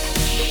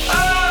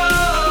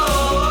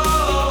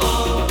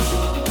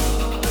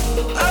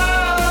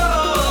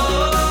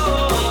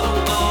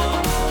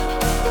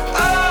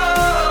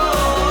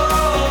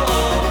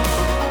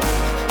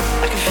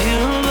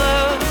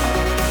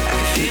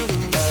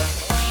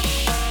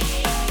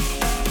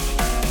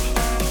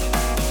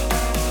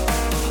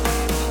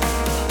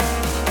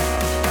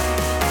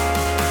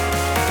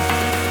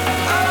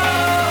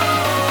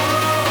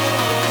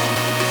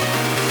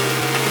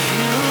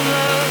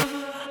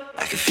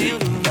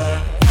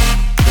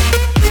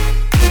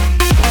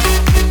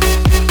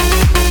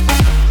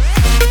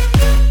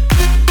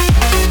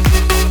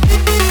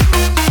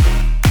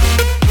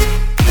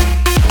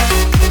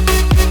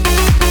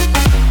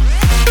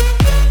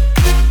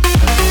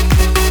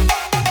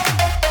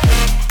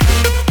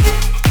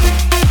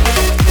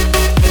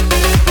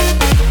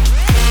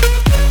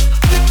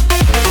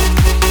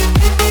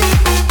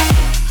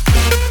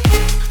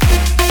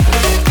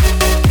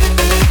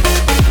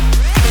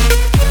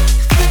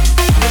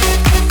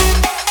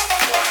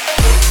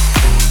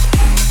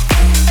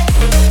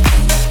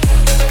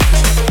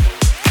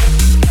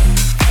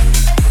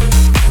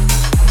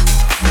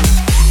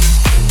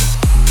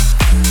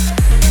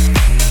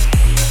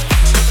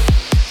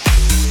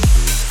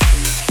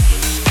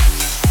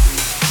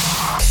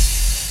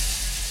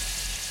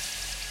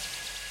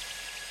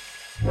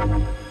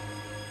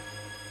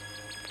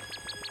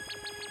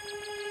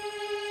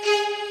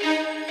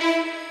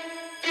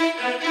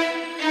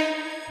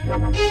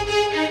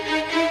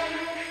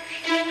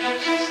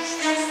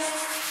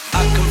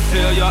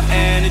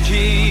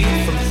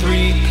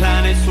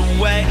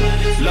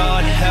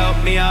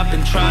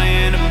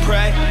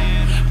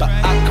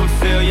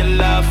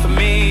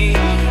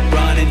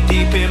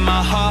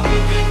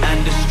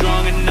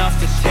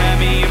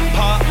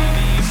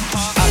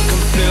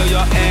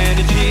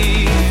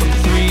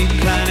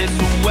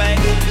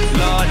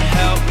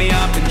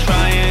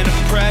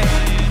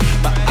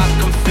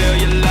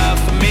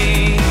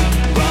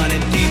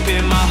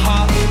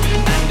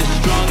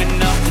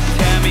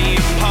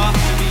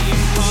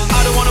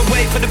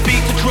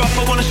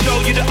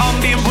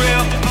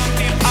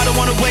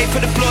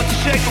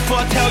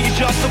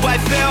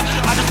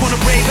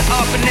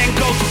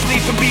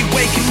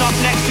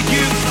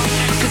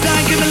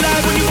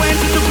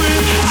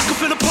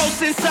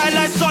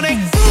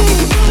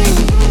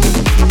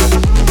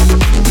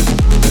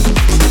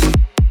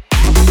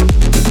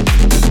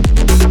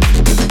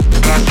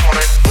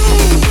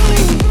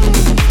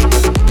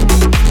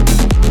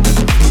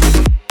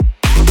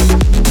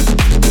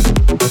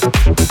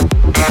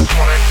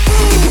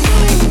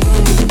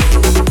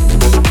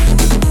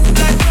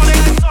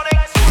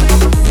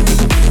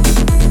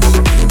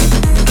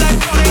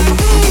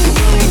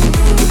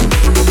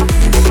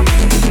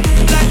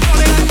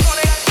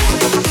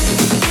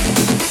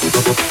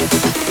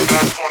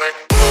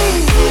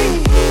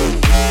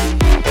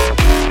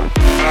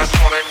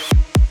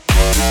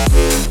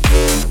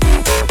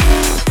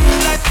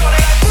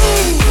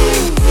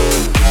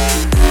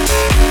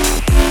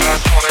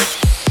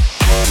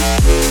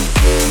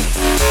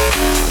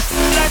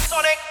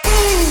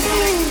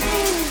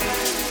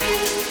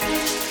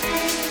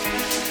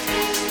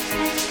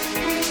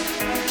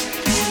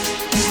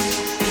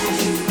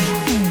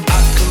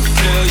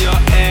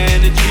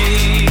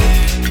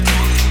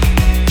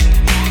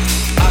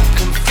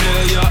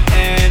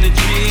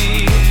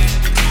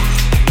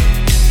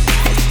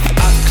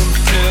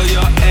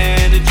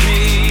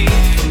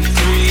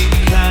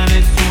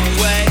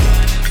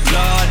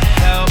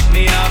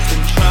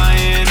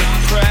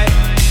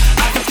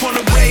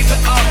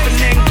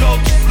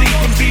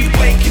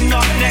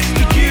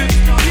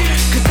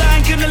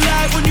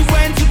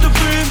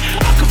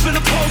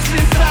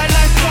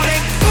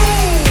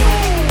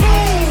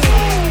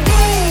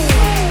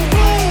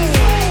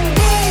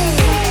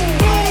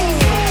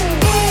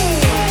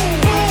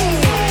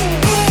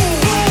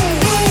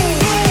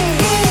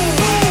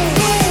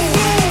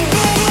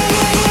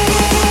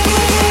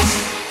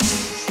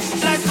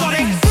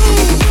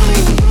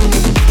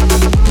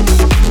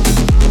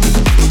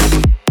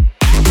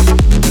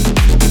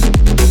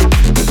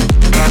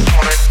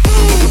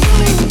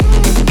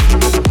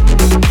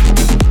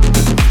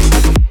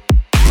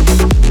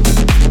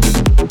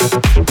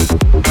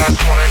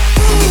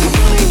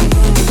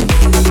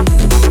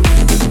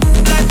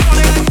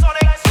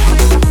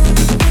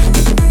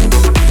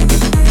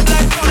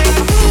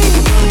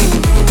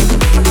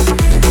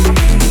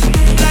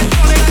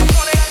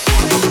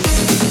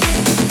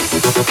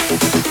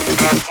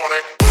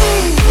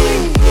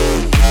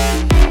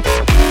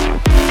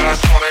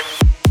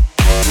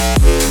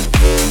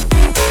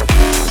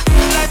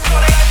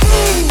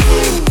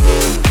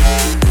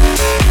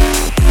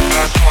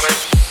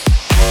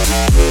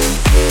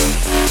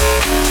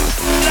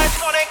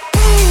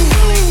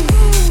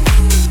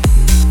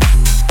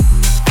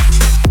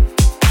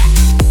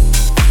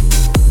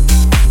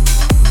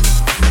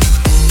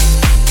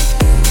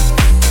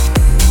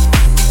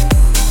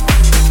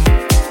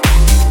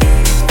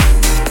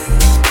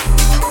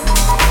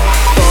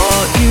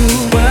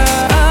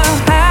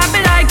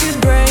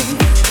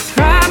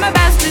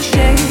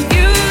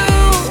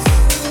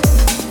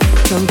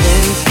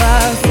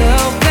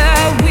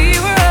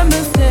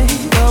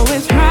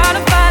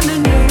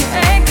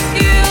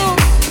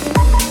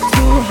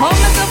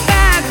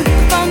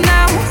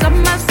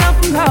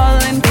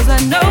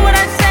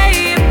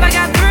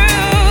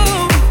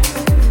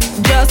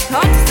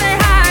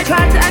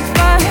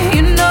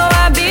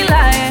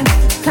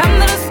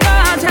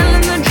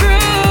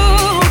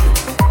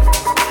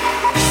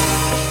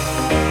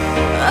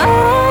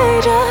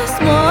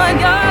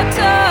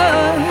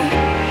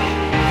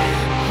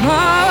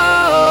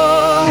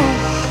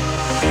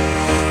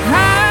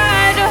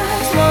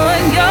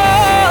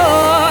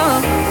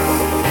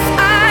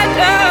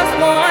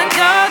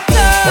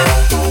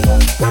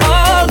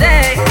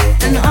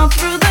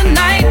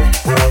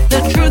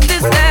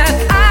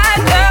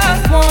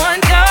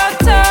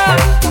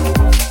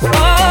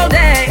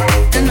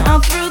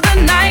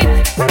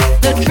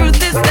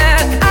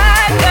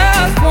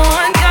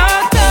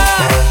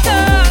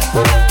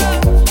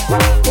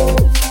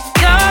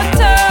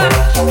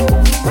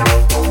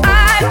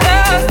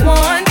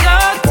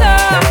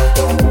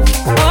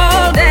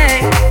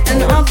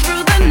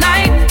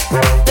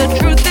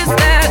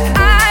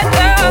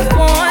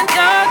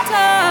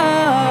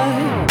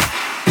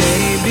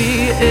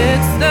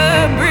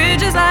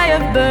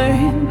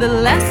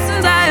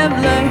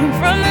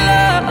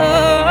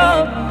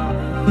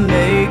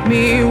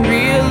 me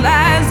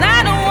realize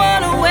I don't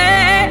wanna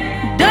wait.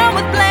 Done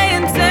with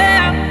playing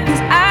fair,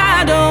 'cause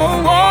I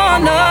don't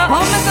wanna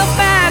hold myself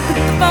back, put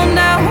the phone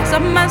down,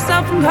 stop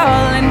myself from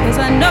calling, 'cause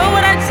I know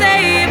what I'd say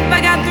if I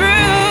got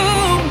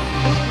through.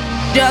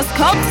 Just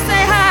called to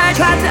say hi,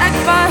 tried to act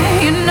fine,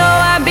 you know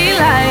I'd be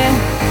lying.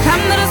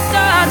 Time that I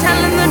start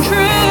telling the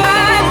truth.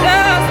 I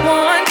just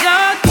want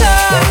your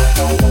touch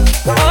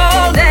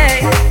all day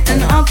and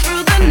all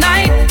through the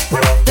night.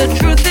 The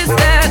truth is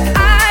that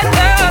I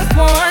just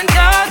want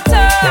your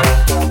touch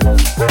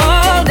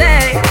all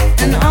day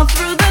and all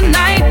through the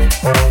night.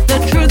 The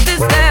truth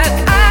is that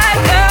I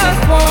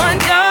just want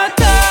your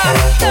touch,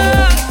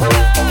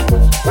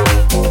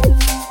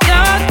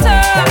 your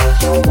touch.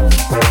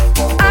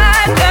 I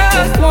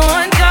just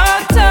want your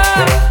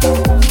touch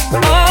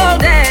all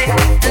day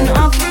and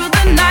all through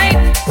the night.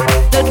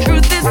 The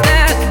truth is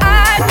that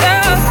I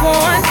just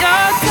want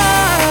your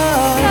touch.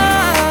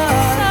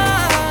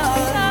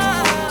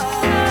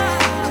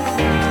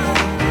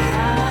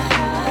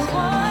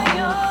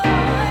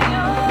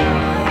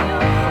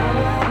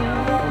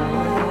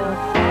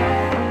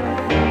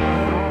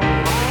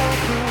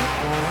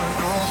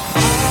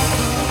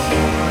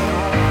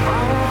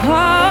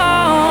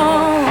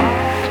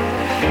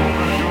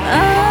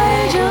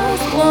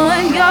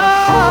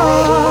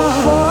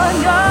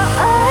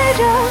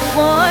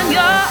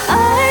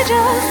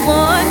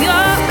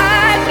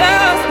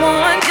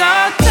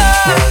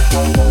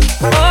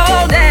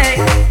 All day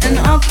and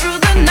all through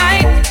the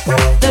night.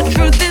 The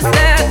truth is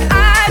that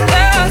I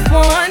just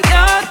want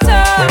your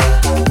touch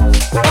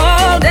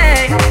all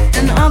day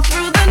and all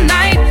through the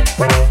night.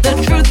 The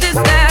truth is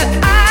that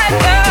I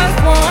just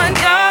want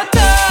your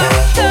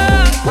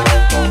touch,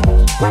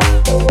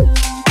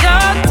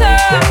 your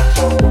touch.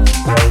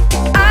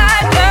 I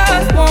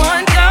just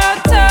want your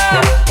touch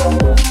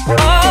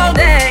all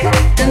day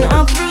and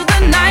all through the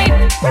night.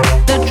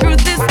 The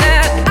truth is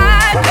that I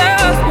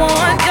just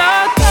want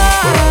your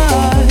touch.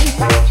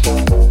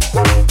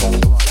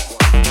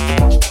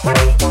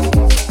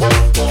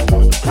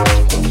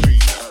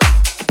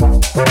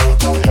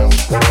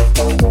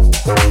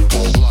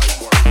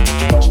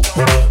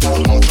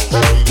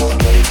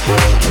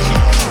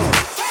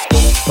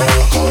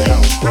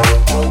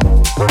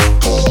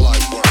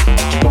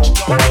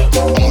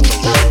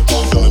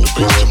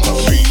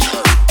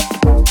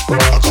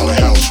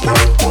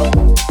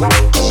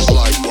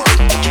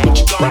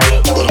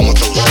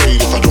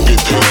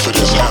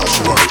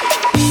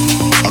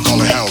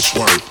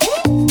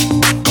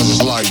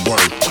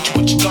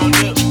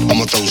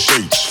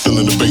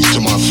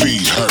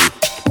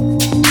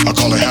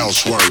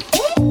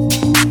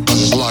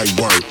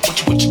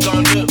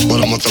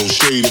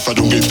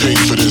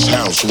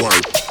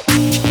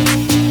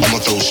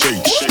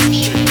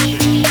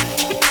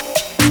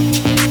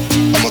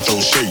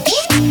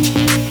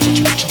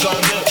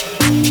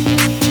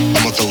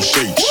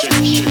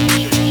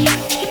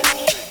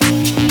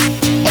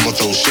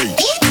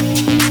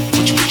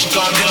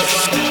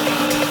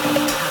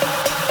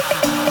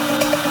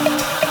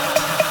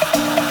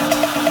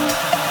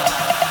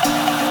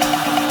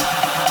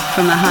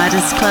 From the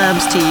hottest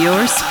clubs to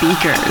your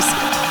speakers,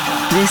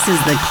 this is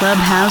the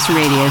Clubhouse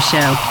Radio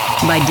Show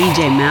by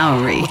DJ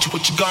Maori.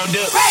 What you gonna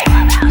do?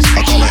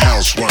 I call it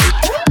housework,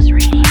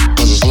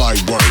 cause it's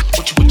light work.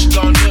 What you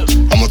gonna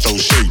do? I'ma throw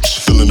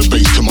shapes, feeling the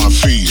bass till my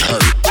feet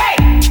hurt.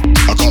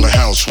 I call it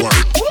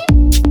housework,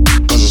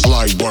 cause it's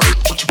light work.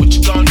 What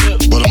you gonna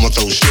do? But I'ma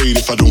throw shade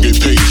if I don't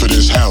get paid for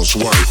this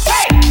housework.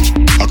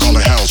 I call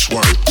it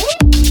housework,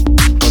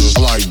 cause it's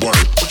light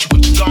work.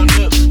 What you gonna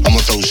do? I'ma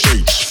throw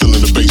shapes,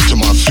 feeling the bass till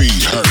my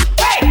feet hurt.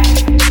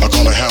 I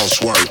call it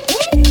housework,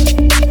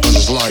 cause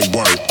it's light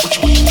work. What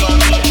you gonna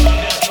do?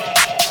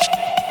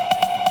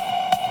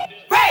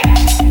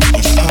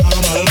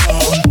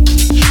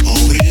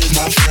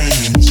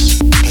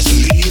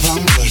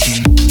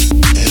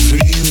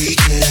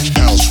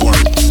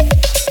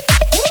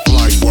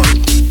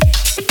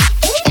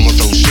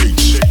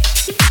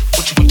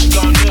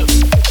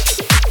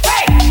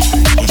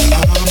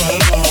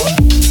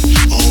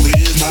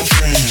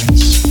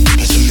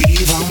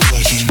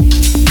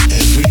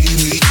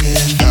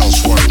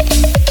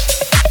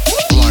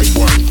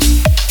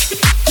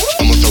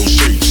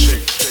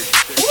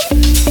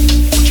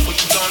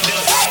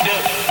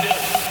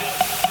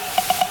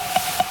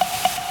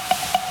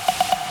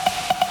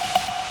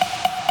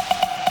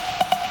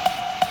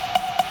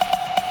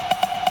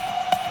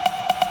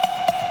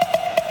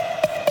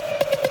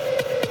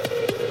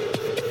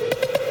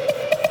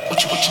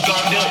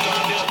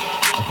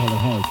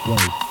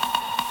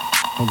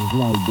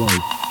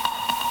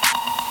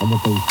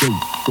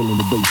 Feeling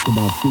the bass to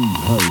my feet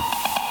hurt.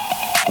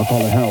 I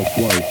call it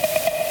housework,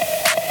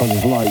 cause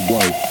it's light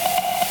work.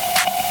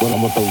 But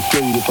I'ma throw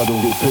shade if I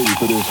don't get paid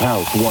for this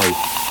housework.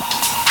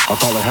 I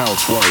call it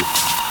housework,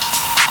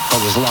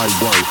 cause it's light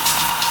work.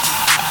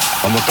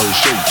 I'ma throw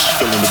shapes,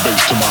 feeling the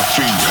bass to my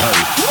feet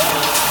hurt.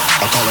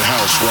 I call it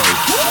housework,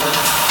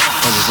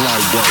 cause it's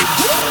light work.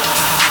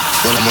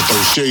 But I'ma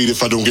throw shade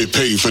if I don't get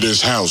paid for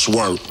this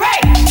housework.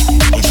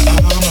 When I'm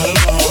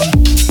alone,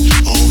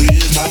 oh,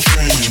 here's my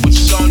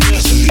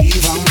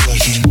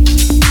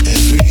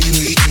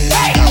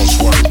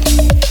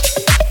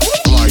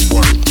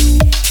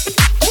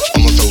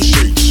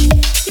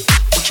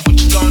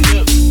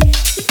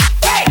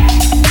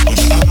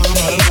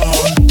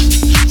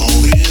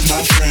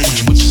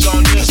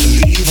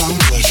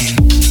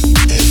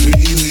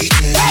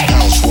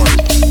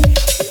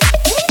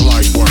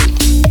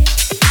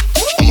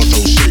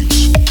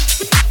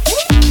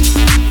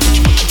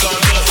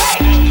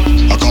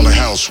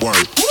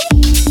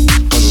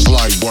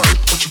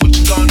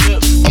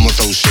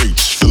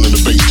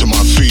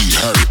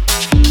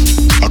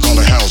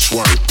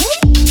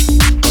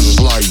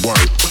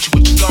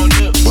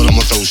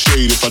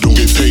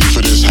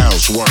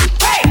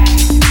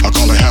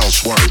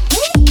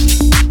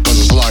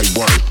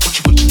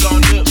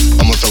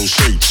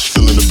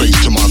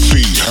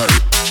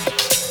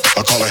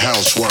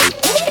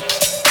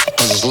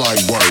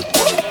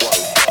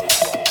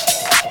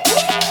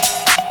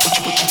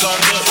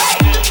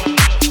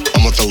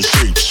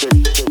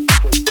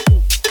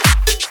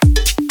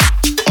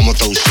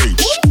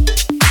shapes.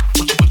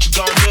 What you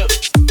gonna do?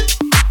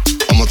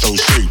 I'ma throw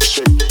shapes.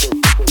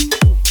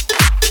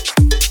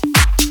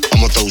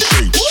 I'ma throw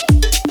shapes.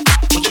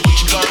 What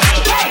you gonna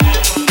do?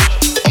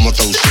 I'ma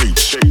throw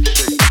shapes.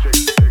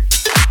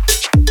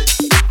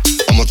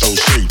 I'ma throw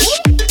shapes.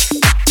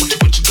 What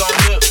you gonna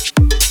do?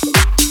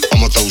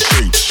 I'ma throw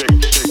shapes.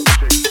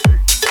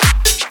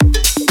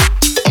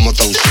 I'ma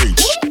throw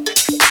shapes.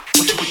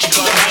 What you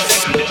gonna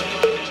do?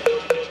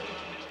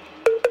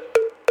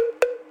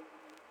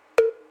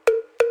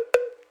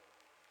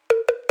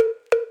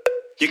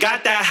 You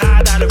got that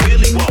high that I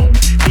really want.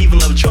 Even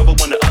love trouble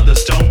when the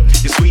others don't.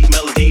 Your sweet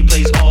melody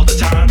plays all the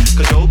time.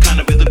 Cause your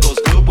kind of rhythm goes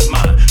good with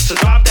mine. So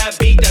drop that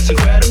beat, that's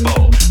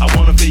incredible. I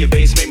wanna feel your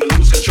bass, make me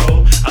lose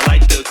control. I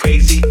like the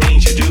crazy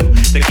things you do.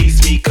 That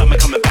keeps me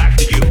coming back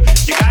to you.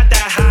 You got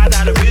that high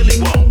that I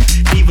really want.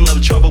 Even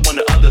love trouble when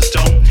the others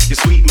don't. Your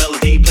sweet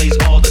melody plays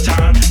all the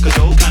time. Cause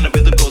your kind of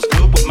rhythm goes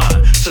good with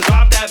mine. So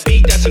drop that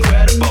beat, that's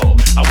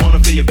incredible. I wanna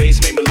feel your bass,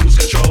 make me lose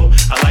control.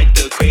 I like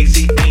the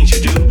crazy things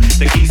you do.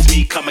 That keeps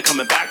me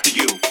coming back to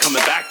you.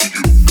 Coming back to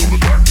you. Coming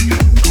back to you.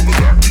 Coming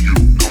back to you.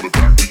 Coming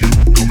back to you.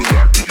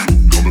 Coming back to you.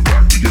 Coming back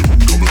to you.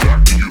 Coming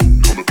back to you.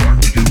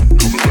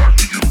 Coming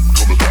back to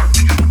you.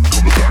 Coming back to you. Coming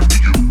back to you. Coming back to you. Coming back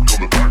to you.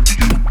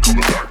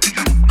 Coming back to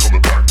you.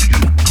 Coming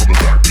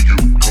back to you. Coming back to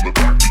you. Coming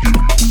back to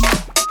you.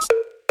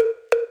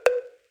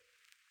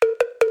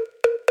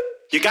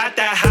 You got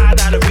that high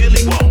that I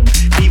really want.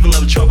 Even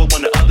love trouble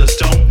when the others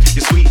don't.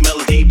 Your sweet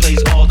melody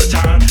plays all the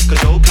time.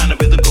 Cause your kind of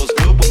rhythm goes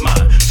good with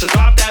mine. So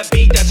drop that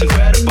beat, that's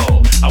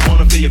incredible. I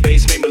wanna feel your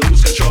bass, make me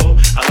lose control.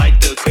 I like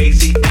the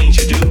crazy things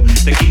you do.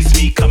 That keeps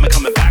me coming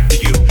back to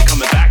you.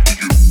 Coming back to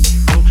you.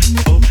 Oh,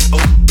 oh,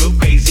 oh, real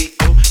crazy.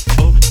 Oh,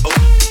 oh, oh,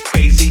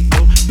 crazy.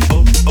 Oh,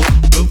 oh, oh,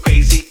 real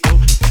crazy.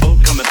 Oh, oh,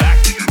 coming back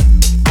to you.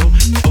 Oh,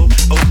 oh,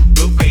 oh,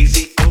 real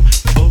crazy. Oh,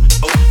 oh,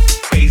 oh,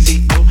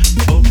 crazy. Oh,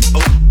 oh,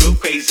 oh, real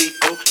crazy.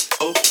 Oh,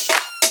 oh.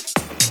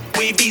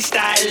 We be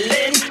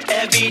styling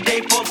every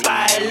day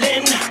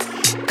profiling.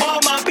 All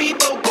my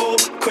people go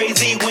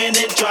crazy when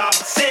it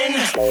drops in.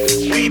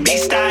 We be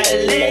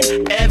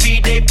styling every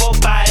day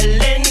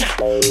profiling.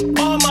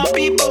 All my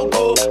people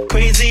go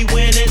crazy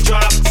when it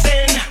drops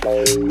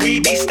in. We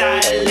be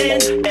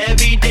styling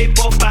every day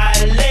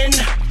profiling.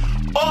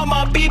 All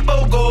my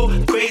people go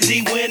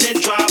crazy when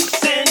it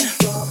drops in.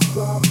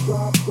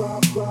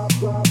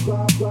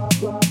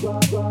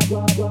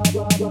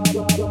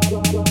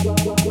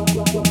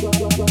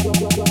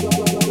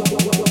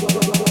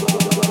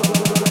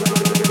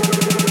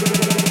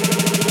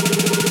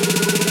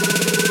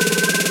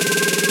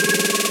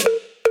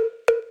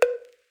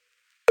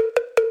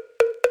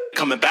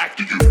 Coming back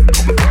to you.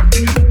 Coming back to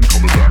you.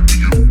 Coming back to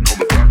you.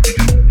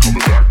 Coming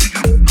back to you. Coming back to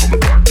you. Coming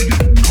back to you.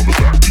 Coming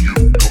back to you.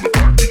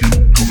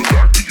 Coming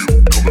back to you. Coming back to you.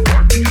 Coming back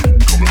to you.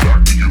 Coming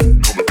back to you. Coming back to you.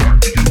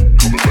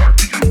 Coming back to you. Coming back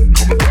to you.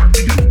 Coming back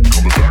to you.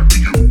 Coming back to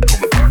you.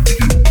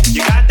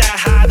 You got that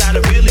high that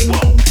I really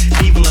want.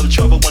 Even love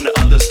trouble when the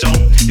others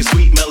don't. Your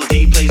sweet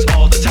melody plays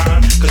all the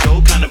time. Cause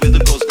your kind of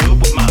rhythm goes good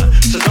with mine.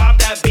 So drop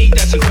that beat,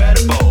 that's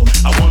incredible.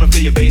 I wanna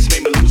feel your bass,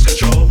 make me lose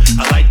control.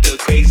 I like the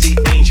crazy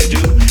things you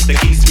do. That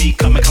keeps me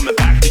coming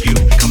back to you.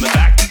 Coming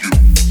back to you.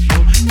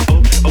 Oh,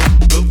 oh, oh,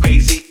 real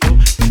crazy. Oh,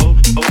 oh,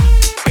 oh,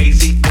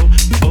 crazy. Oh,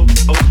 oh,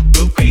 oh,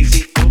 real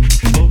crazy. Oh,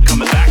 oh,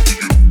 coming back to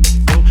you.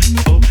 Oh,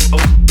 oh,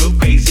 oh, real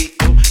crazy.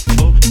 Oh,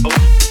 oh, oh,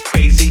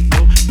 crazy.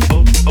 Oh,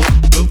 oh, oh,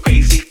 real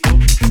crazy. Oh,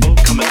 oh,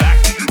 coming back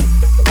to you.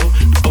 Oh,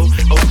 oh,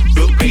 oh,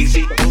 real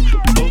crazy. Oh,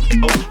 oh,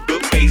 oh, real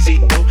crazy.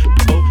 Oh,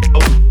 oh,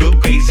 oh, real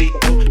crazy.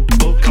 Oh,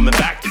 oh, coming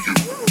back to you.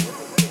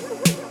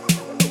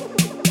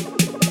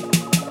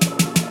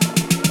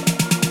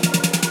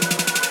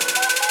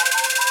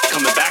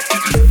 Coming back to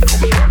you.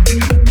 Coming back to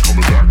you.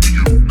 Coming back to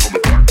you.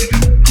 Coming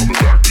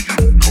back to you. Coming back to you.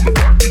 Coming back to you. Coming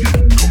back to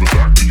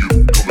you. Coming back to you. Coming back to you.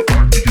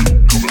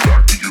 Coming back to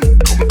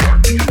you.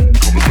 Coming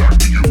back to you. Coming back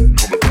to you.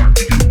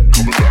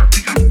 Coming back to you. Coming back to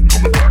you.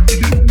 Coming back to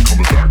you.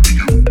 Coming back to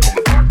you.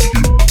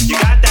 You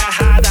got that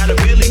high that I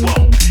really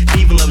want.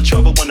 Even love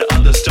trouble when the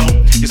others don't.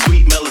 Your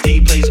sweet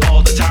melody plays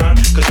all the time.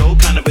 Cause your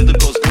kind of rhythm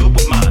goes good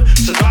with mine.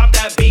 So drop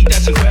that beat,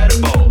 that's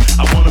incredible.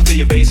 I wanna feel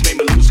your bass, make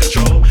me lose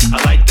control.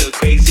 I like the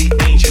crazy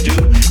things you do.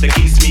 That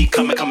keeps me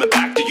coming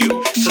back to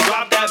you. So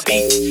drop that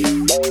beat.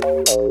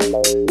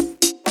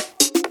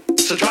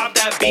 So drop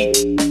that beat.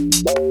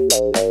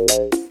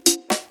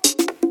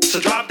 So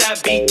drop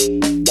that beat.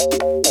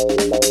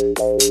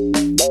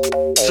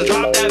 So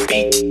drop that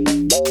beat.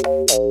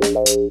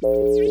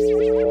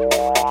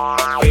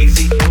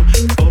 Crazy. Oh,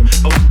 oh,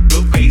 oh,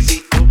 real crazy.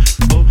 Oh,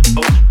 oh,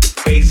 oh,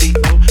 crazy.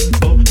 Oh,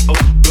 oh, oh,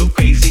 real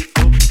crazy.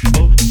 Oh,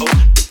 oh, oh,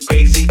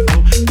 crazy.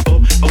 Oh,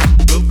 oh, oh,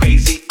 real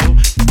crazy. Oh,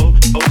 oh,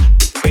 oh,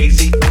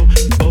 crazy. Oh,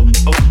 oh,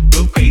 oh,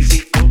 real crazy.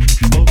 Oh,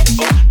 oh,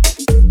 oh,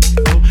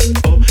 oh,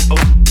 oh,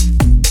 oh,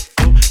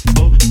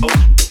 oh, oh,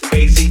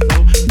 crazy.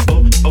 Oh,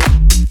 oh, oh,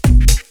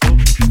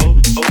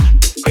 oh, oh,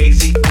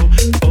 crazy.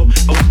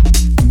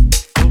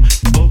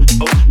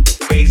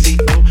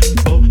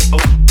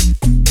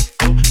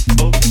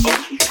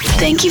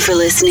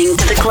 listening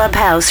to the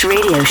Clubhouse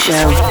Radio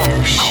Show.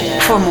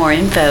 For more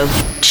info,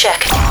 check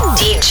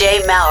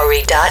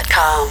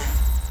djmaori.com.